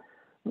document them,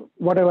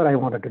 whatever I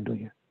wanted to do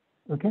here.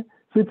 Okay,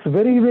 so it's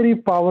very, very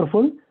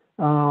powerful.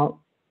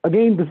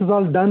 Again, this is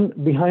all done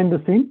behind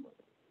the scene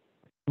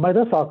by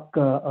the SOC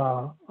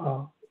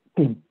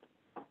team.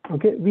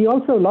 Okay, we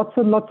also have lots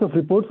and lots of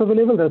reports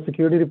available. There are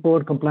security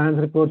reports, compliance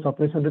reports,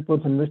 operational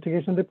reports,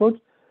 investigation reports,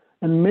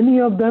 and many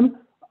of them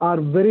are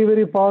very,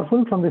 very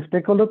powerful from the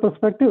stakeholder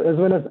perspective as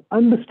well as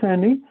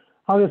understanding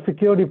how a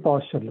security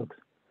posture looks.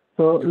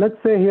 So let's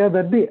say here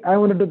that I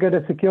wanted to get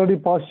a security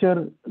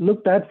posture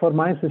looked at for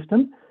my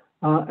system,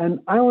 and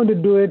I want to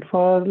do it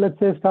for, let's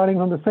say, starting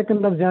from the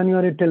 2nd of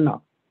January till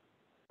now,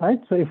 right?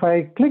 So if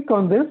I click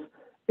on this,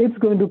 it's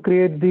going to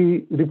create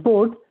the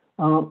report,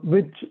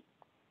 which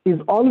is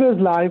always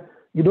live.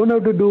 You don't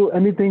have to do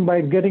anything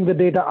by getting the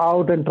data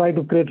out and try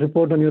to create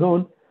report on your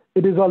own.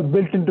 It is all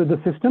built into the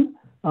system,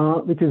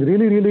 which is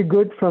really, really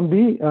good from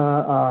the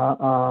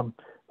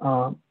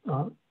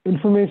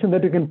information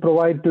that you can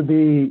provide to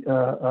the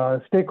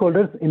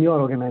stakeholders in your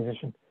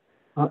organization.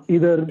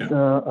 Either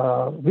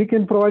we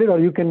can provide it or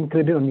you can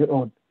create it on your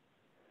own.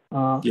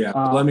 I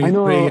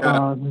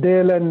know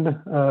Dale and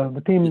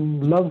the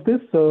team loves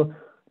this. So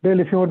Dale,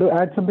 if you want to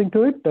add something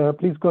to it,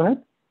 please go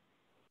ahead.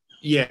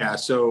 Yeah,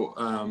 so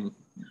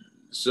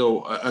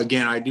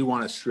again, I do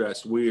want to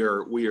stress we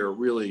are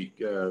really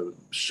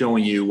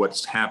showing you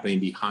what's happening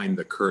behind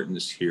the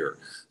curtains here.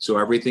 So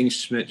everything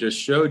Schmidt just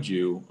showed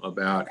you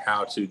about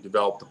how to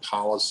develop the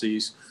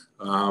policies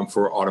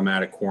for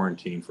automatic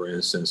quarantine, for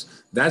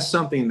instance, that's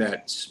something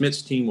that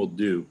Schmidt's team will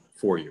do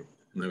for you.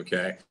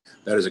 Okay,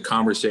 that is a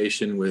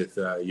conversation with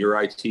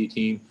your IT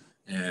team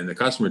and the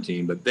customer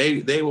team, but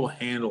they will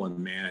handle and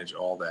manage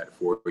all that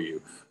for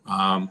you.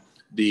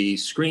 The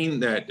screen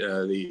that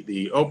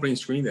the opening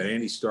screen that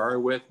Andy started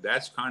with,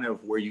 that's kind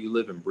of where you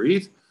live and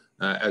breathe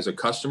as a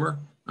customer.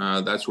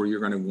 That's where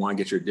you're going to want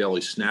to get your daily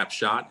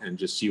snapshot and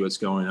just see what's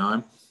going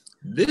on.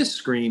 This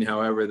screen,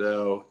 however,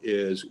 though,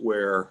 is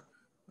where,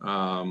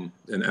 and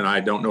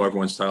I don't know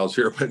everyone's titles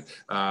here, but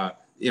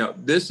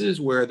this is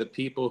where the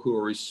people who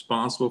are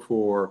responsible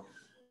for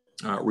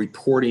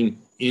reporting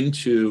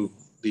into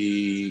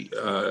the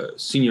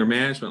senior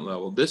management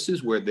level, this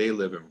is where they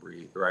live and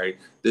breathe, right?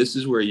 This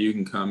is where you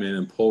can come in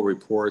and pull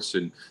reports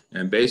and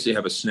basically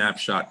have a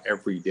snapshot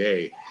every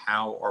day.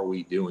 How are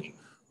we doing?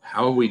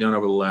 How have we done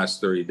over the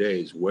last 30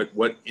 days?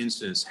 What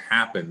incidents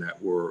happened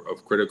that were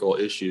of critical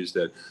issues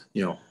that,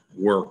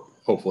 were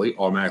hopefully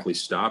automatically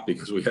stopped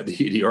because we had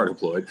the EDR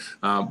deployed,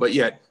 but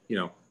yet,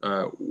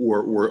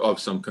 were of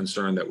some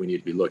concern that we need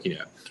to be looking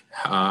at.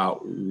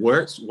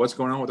 What's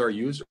going on with our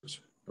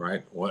users?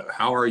 right?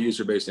 How are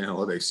user-based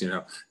analytics?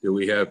 Do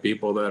we have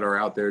people that are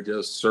out there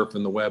just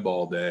surfing the web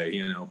all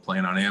day,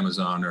 playing on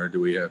Amazon, or do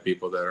we have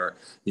people that are,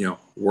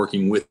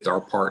 working with our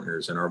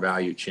partners and our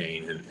value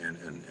chain,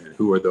 and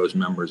who are those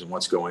members and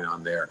what's going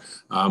on there?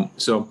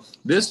 So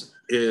this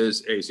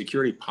is a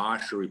security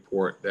posture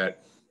report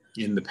that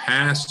in the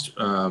past,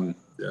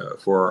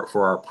 for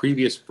our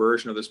previous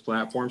version of this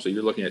platform, so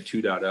you're looking at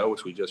 2.0,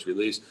 which we just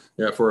released.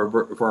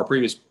 For our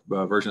previous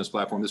version of this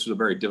platform, this was a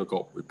very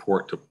difficult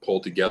report to pull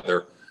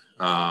together.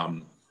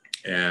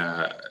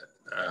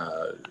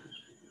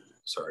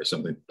 Sorry,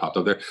 something popped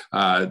up there.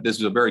 This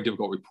is a very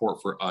difficult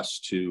report for us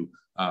to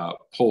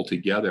pull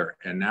together,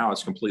 and now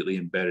it's completely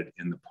embedded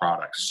in the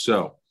product.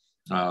 So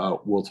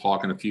we'll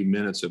talk in a few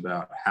minutes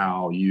about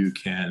how you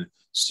can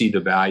see the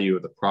value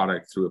of the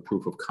product through a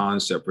proof of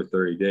concept for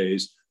 30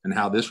 days, and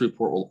how this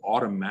report will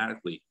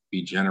automatically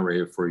be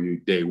generated for you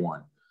day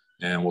one,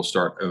 and we'll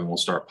start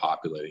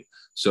populating.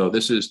 So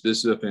this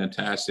is a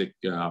fantastic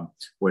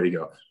way to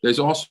go. There's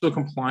also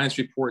compliance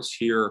reports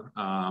here,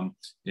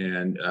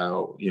 and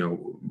all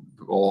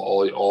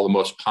the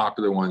most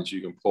popular ones.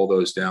 You can pull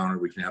those down, or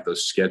we can have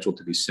those scheduled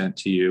to be sent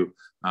to you.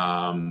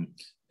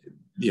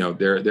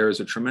 There is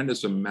a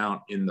tremendous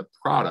amount in the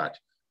product,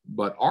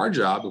 but our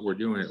job, if we're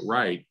doing it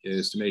right,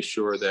 is to make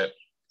sure that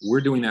we're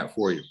doing that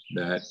for you.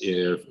 That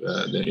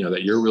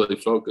that you're really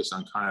focused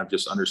on kind of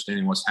just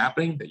understanding what's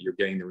happening, that you're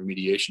getting the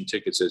remediation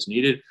tickets as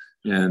needed,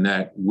 and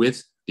that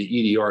with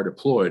the EDR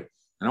deployed,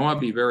 and I want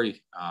to be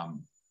very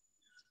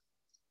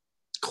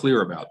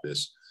clear about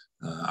this.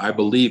 I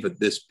believe at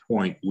this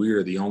point we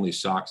are the only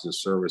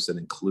Soc-as-a-Service that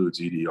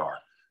includes EDR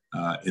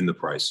in the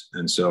price,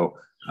 and so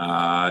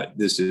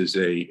this is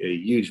a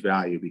huge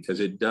value, because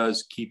it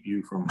does keep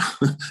you from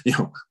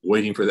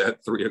waiting for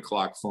that 3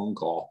 o'clock phone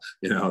call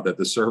that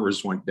the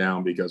servers went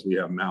down because we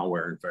have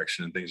malware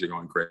infection and things are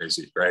going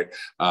crazy, right?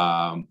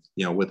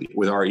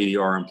 With our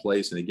EDR in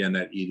place, and again,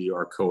 that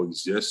EDR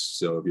coexists.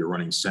 So if you're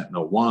running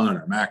Sentinel-1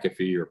 or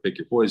McAfee or pick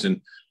your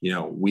poison,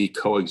 we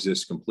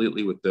coexist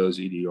completely with those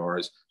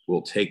EDRs.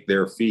 We'll take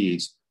their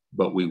feeds,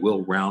 but we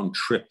will round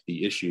trip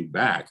the issue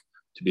back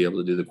to be able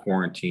to do the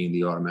quarantine,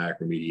 the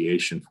automatic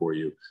remediation for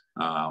you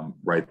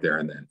right there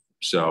and then.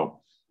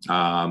 So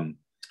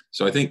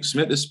I think,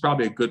 Smith, this is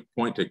probably a good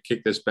point to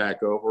kick this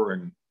back over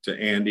and to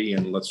Andy,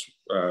 and let's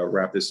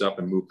wrap this up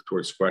and move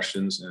towards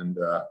questions, and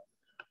we'll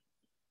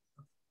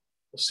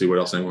see what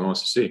else anyone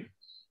wants to see.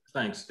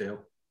 Thanks, Dale.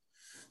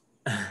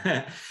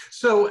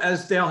 So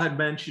as Dale had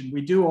mentioned,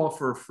 we do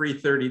offer a free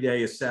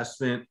 30-day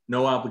assessment,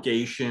 no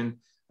obligation.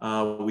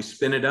 We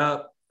spin it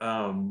up.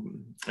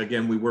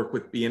 Again, we work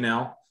with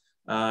B&L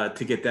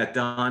to get that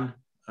done,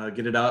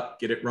 get it up,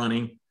 get it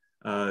running,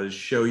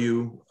 show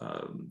you,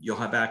 you'll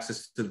have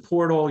access to the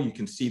portal. You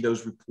can see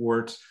those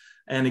reports.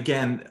 And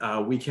again,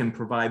 we can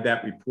provide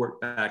that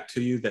report back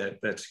to you,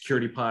 that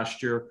security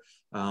posture.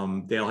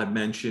 Dale had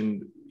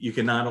mentioned you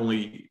can not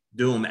only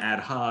do them ad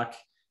hoc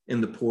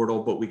in the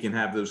portal, but we can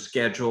have those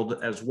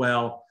scheduled as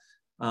well.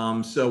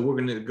 So we're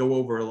going to go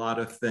over a lot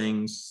of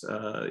things,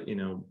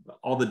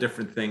 all the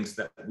different things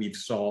that we've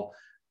saw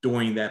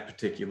during that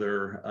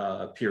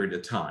particular period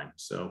of time.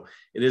 So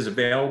it is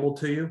available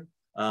to you.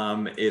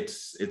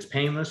 It's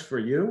painless for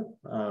you.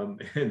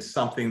 It's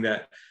something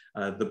that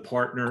the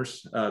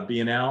partners,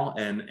 B&L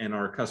and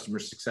our customer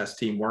success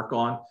team work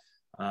on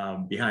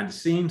behind the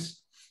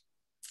scenes.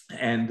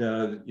 And,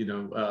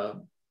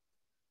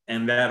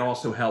 and that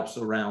also helps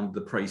around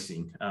the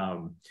pricing.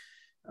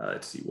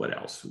 Let's see what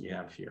else we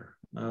have here.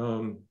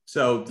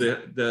 So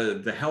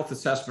the health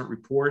assessment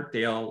report,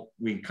 Dale,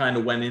 we kind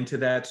of went into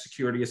that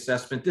security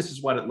assessment. This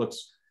is what it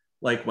looks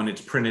like when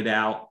it's printed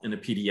out in a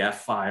PDF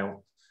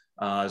file.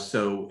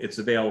 So it's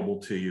available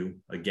to you,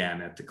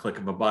 again, at the click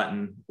of a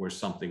button, or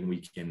something we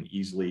can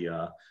easily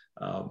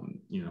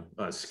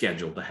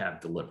schedule to have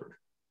delivered.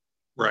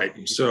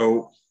 Right.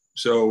 So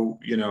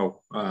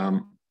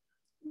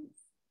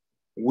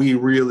we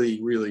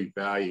really, really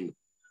value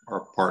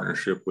our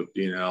partnership with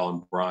B&L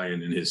and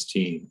Brian and his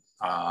team.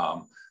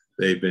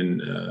 They've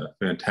been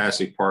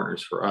fantastic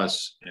partners for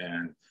us,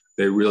 and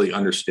they really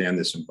understand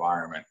this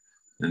environment.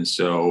 And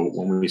so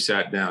when we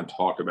sat down and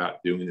talked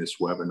about doing this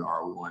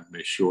webinar, we wanted to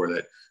make sure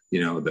that,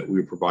 that we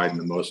were providing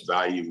the most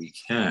value we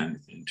can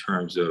in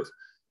terms of,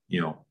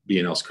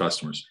 B&L's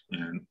customers.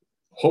 And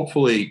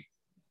hopefully,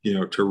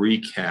 to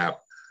recap,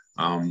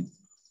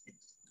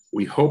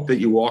 we hope that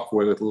you walk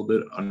away with a little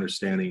bit of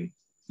understanding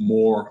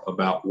more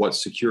about what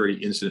security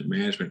incident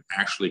management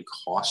actually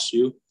costs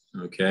you.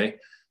 Okay.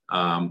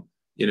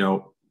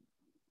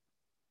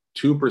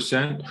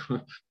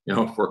 2%,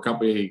 for a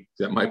company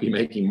that might be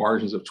making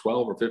margins of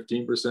 12 or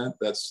 15%,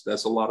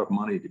 that's a lot of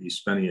money to be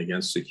spending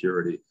against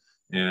security.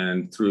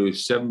 And through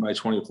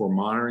 7x24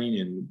 monitoring,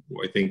 and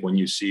I think when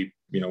you see,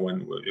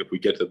 if we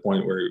get to the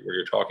point where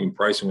you're talking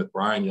pricing with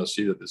Brian, you'll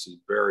see that this is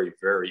very,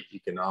 very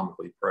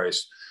economically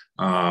priced.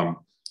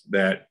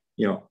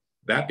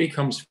 That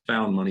becomes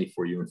found money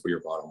for you and for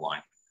your bottom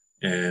line.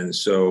 And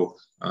so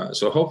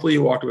hopefully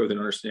you walked away with an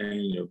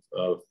understanding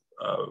of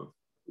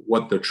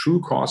what the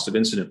true cost of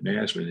incident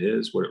management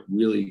is, what it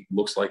really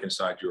looks like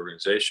inside your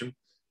organization,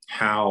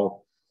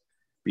 how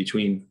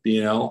between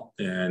B&L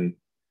and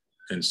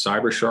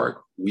Cybershark,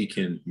 we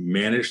can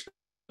manage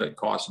that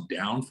cost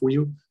down for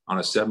you on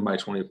a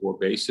 7x24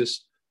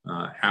 basis,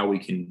 how we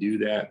can do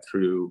that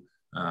through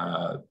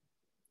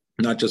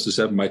not just the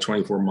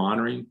 7x24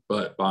 monitoring,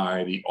 but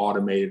by the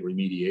automated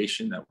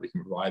remediation that we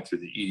can provide through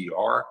the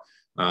EDR,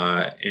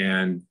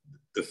 and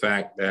the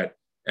fact that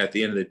at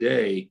the end of the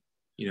day,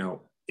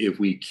 if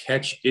we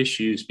catch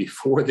issues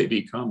before they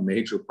become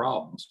major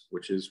problems,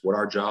 which is what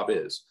our job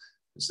is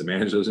to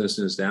manage those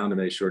incidents down to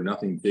make sure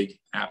nothing big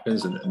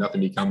happens and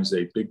nothing becomes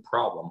a big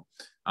problem.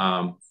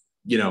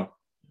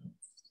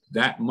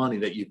 That money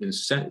that you've been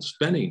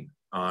spending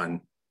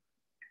on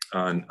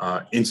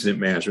incident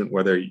management,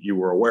 whether you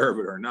were aware of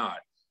it or not,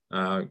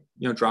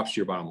 drops to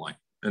your bottom line.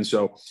 And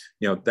so,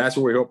 that's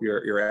where we hope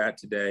you're at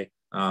today.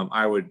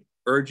 I would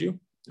urge you,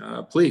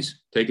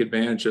 please take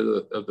advantage of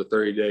the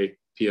 30-day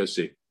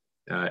POC.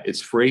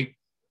 It's free.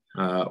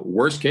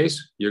 Worst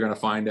case, you're going to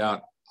find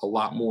out a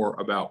lot more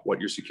about what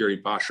your security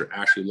posture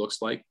actually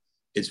looks like.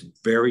 It's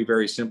very,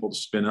 very simple to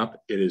spin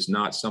up. It is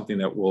not something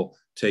that will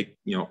take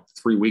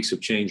 3 weeks of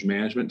change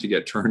management to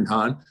get turned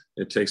on.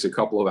 It takes a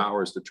couple of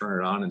hours to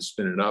turn it on and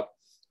spin it up.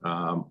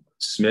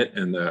 Smit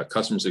and the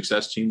customer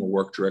success team will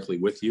work directly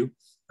with you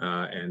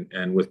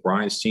and with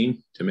Brian's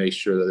team to make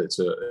sure that it's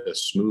a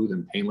smooth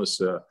and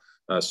painless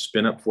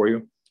spin up for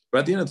you. But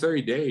at the end of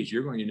 30 days,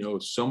 you're going to know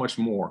so much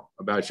more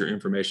about your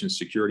information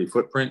security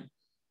footprint,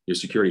 your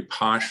security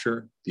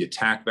posture, the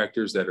attack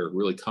vectors that are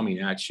really coming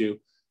at you.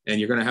 And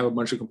you're going to have a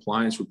bunch of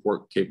compliance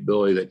report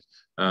capability that,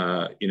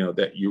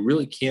 that you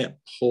really can't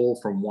pull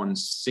from one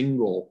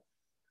single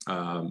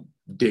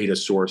data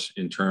source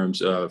in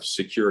terms of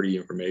security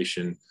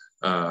information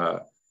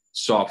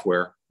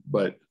software.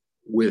 But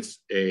with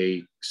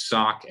a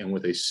SOC and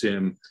with a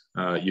SIM,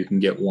 you can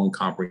get one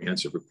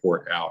comprehensive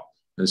report out.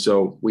 And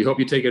so we hope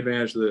you take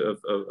advantage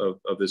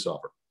of this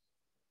offer.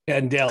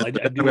 And Dale, I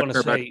do want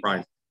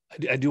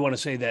to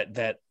say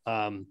that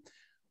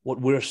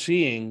what we're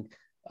seeing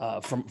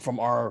from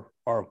our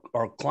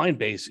client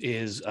base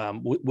is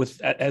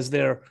as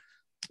their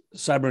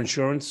cyber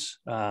insurance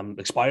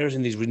expires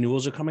and these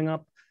renewals are coming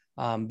up,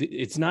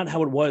 it's not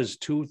how it was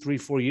 2, 3,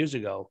 4 years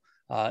ago.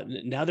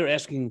 Now they're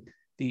asking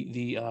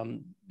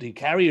the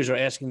carriers are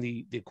asking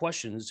the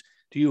questions.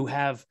 Do you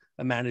have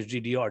a managed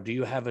EDR? Do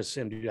you have a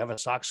SIM? Do you have a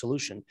SOC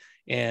solution?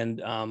 And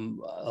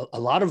a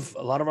lot of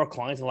our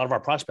clients, a lot of our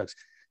prospects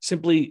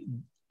simply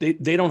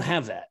they don't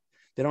have that.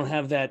 They don't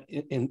have that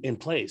in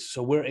place.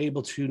 So we're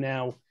able to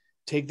now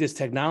take this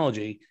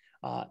technology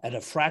at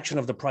a fraction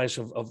of the price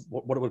of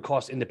what it would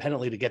cost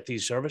independently to get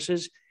these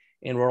services,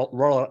 and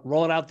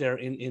roll it out there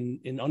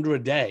in under a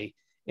day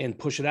and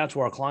push it out to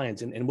our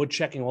clients. And we're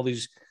checking all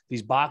these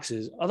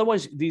boxes.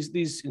 Otherwise,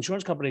 these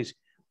insurance companies,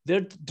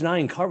 they're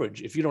denying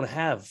coverage if you don't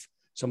have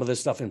some of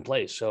this stuff in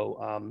place.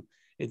 So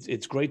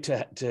it's great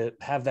to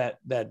have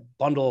that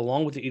bundle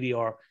along with the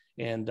EDR.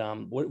 And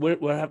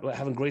we're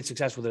having great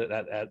success with it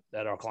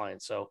at our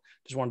clients. So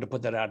just wanted to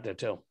put that out there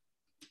too.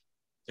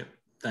 Yep.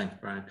 Thanks,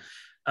 Brian.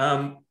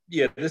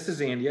 This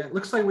is Andy. It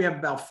looks like we have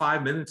about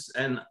 5 minutes,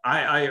 and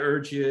I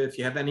urge you, if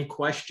you have any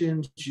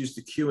questions, use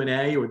the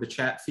Q&A or the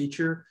chat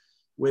feature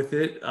with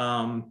it.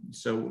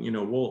 So we're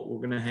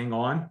going to hang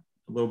on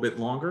a little bit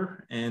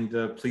longer,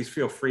 and please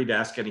feel free to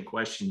ask any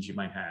questions you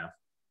might have.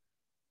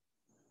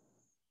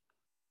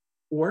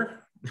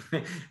 Or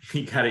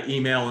you got an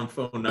email and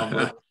phone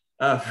number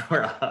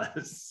for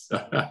us.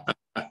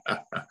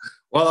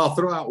 Well, I'll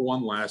throw out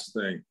one last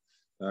thing.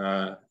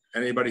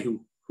 Anybody who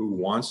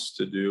wants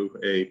to do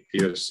a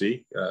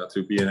POC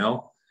through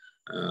B&L,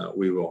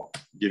 we will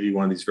give you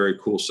one of these very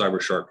cool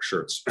Cybershark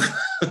shirts.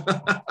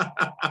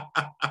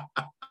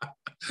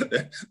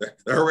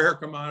 They're a rare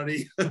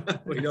commodity.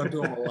 We don't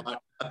do them a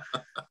lot.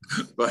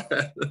 but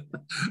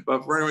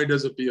for anyone who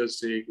does a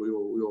POC, we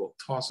will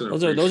toss it.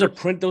 Those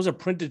are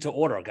printed to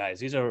order,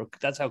 guys.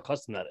 That's how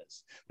custom that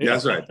is. Yeah,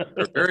 that's right.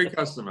 They're very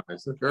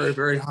customized. They're very,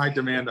 very high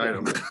demand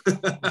item.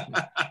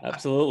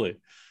 Absolutely.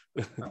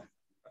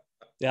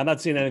 Yeah, I'm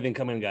not seeing anything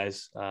come in,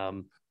 guys.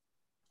 Feel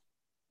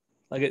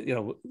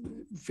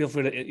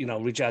free to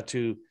reach out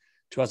to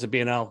us at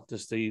B&L.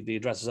 Just the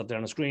address is up there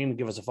on the screen.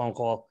 Give us a phone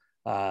call.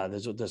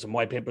 There's some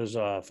white papers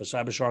for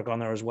Cybershark on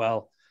there as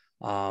well.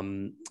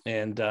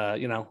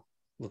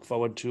 Look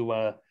forward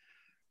to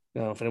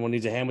if anyone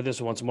needs a hand with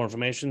this or wants some more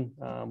information,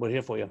 we're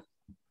here for you.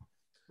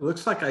 It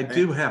looks like I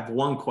do have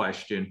one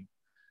question.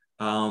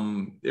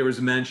 There was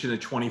a mention of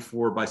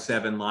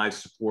 24/7 live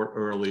support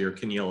earlier.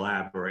 Can you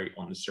elaborate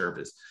on the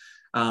service?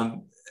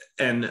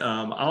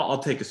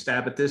 I'll take a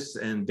stab at this,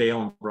 and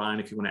Dale and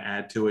Brian, if you want to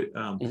add to it.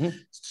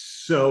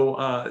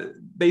 So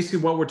basically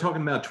what we're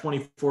talking about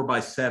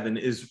 24/7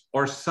 is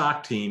our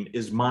SOC team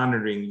is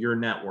monitoring your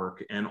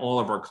network and all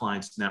of our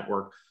clients'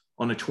 network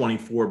on a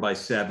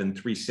 24/7,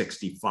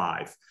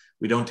 365.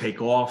 We don't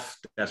take off.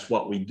 That's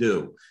what we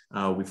do.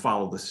 We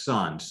follow the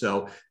sun.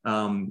 So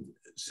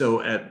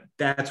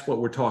That's what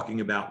we're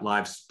talking about,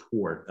 live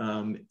support.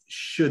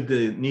 Should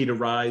the need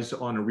arise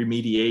on a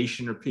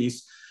remediation or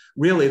piece,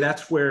 really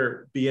that's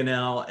where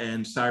B&L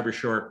and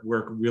Cybershark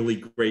work really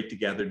great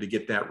together to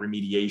get that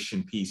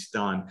remediation piece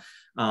done.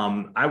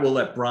 I will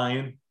let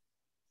Brian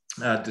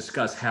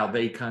discuss how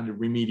they kind of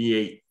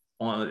remediate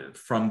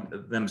from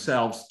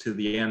themselves to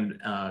the end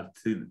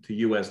to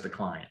you as the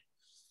client.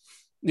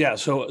 Yeah,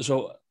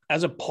 so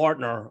as a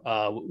partner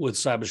with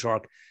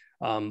Cybershark,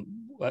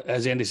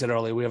 as Andy said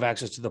earlier, we have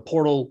access to the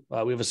portal.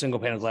 We have a single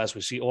pane of glass.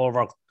 We see all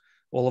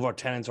of our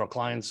tenants, our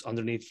clients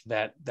underneath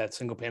that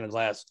single pane of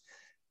glass.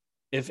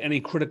 If any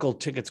critical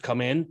tickets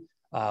come in,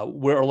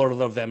 we're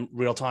alerted of them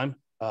real time.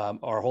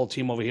 Our whole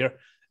team over here,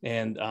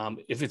 and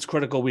if it's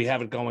critical, we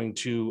have it going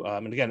to.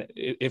 And again,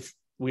 if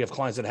we have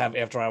clients that have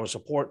after-hours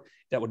support,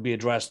 that would be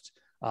addressed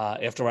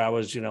after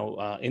hours,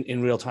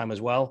 in real time as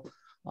well.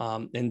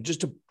 And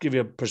just to give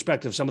you a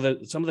perspective, some of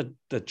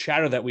the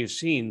chatter that we've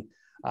seen,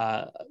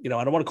 I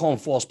don't want to call them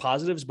false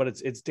positives, but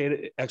it's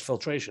data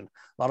exfiltration. A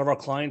lot of our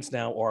clients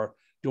now are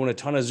doing a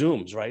ton of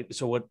Zooms, right?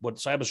 So what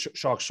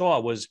Cybershark saw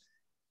was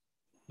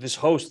this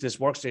host, this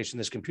workstation,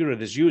 this computer,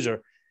 this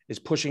user is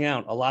pushing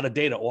out a lot of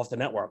data off the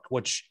network,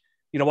 which,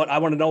 I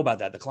want to know about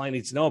that. The client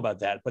needs to know about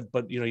that.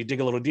 But you dig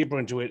a little deeper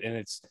into it, and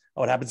it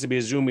happens to be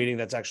a Zoom meeting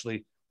that's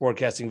actually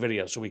broadcasting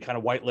video. So we kind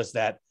of whitelist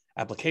that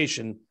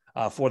application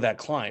for that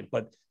client.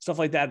 But stuff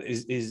like that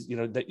is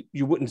that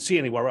you wouldn't see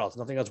anywhere else.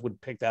 Nothing else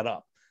would pick that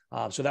up.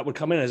 So that would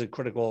come in as a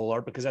critical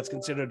alert because that's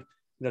considered,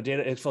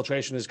 data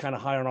exfiltration is kind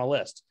of high on our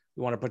list.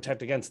 We want to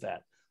protect against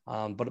that.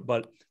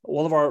 But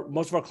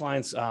most of our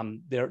clients,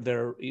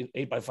 they're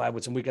 8x5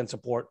 with some weekend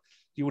support.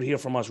 You would hear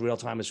from us real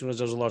time as soon as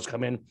those alerts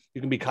come in.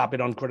 You can be copied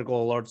on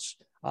critical alerts.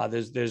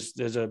 There's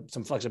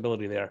some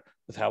flexibility there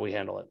with how we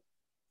handle it.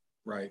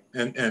 Right,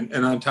 and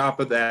on top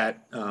of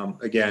that,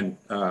 again,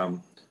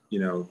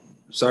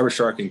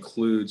 Cybershark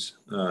includes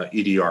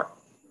EDR,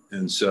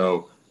 and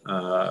so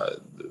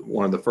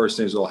one of the first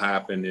things that will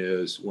happen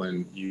is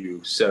when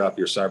you set up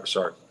your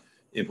Cybershark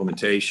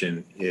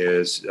implementation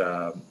is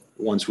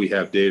once we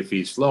have data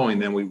feeds flowing,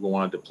 then we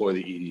want to deploy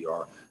the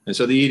EDR. And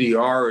so the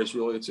EDR is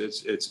really it's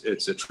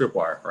a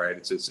tripwire, right?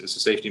 It's a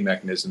safety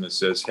mechanism that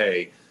says,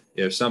 hey,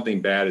 if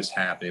something bad is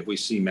happening, if we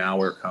see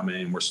malware coming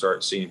in, we're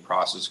starting seeing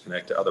processes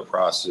connect to other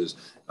processes,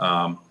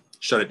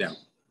 shut it down.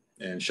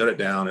 And shut it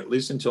down at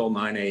least until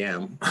 9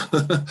 a.m.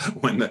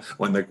 when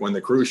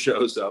the crew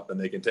shows up and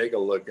they can take a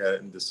look at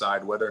it and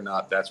decide whether or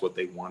not that's what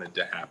they wanted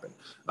to happen.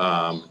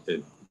 9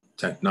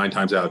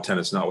 times out of 10,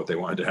 it's not what they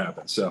wanted to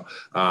happen. So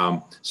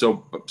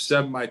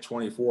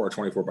 7x24 or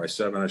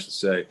 24x7, I should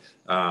say,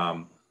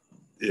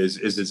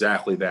 is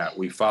exactly that.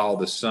 We follow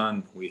the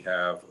sun. We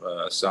have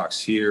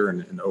SOCs here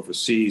and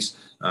overseas.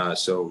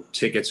 So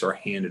tickets are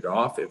handed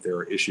off if there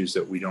are issues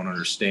that we don't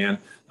understand.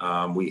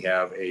 We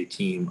have a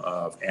team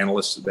of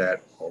analysts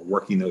that are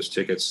working those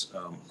tickets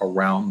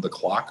around the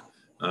clock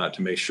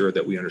to make sure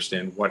that we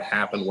understand what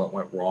happened, what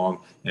went wrong,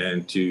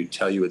 and to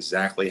tell you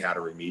exactly how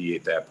to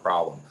remediate that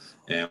problem.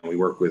 And we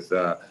work with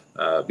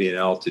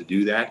B&L to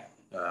do that,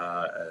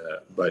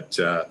 but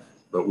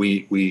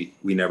we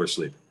never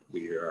sleep.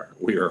 We are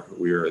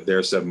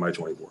there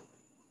 7x24.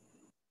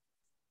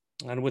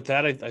 And with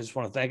that, I just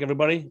want to thank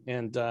everybody,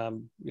 and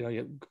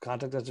you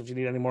contact us if you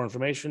need any more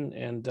information.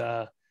 And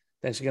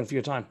thanks again for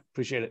your time.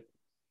 Appreciate it.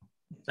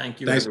 Thank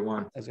you, Thanks,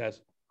 everyone. Thanks,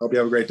 guys. Hope you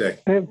have a great day.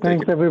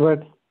 Thanks,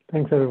 everybody.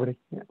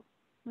 Yeah.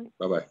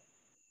 Bye-bye.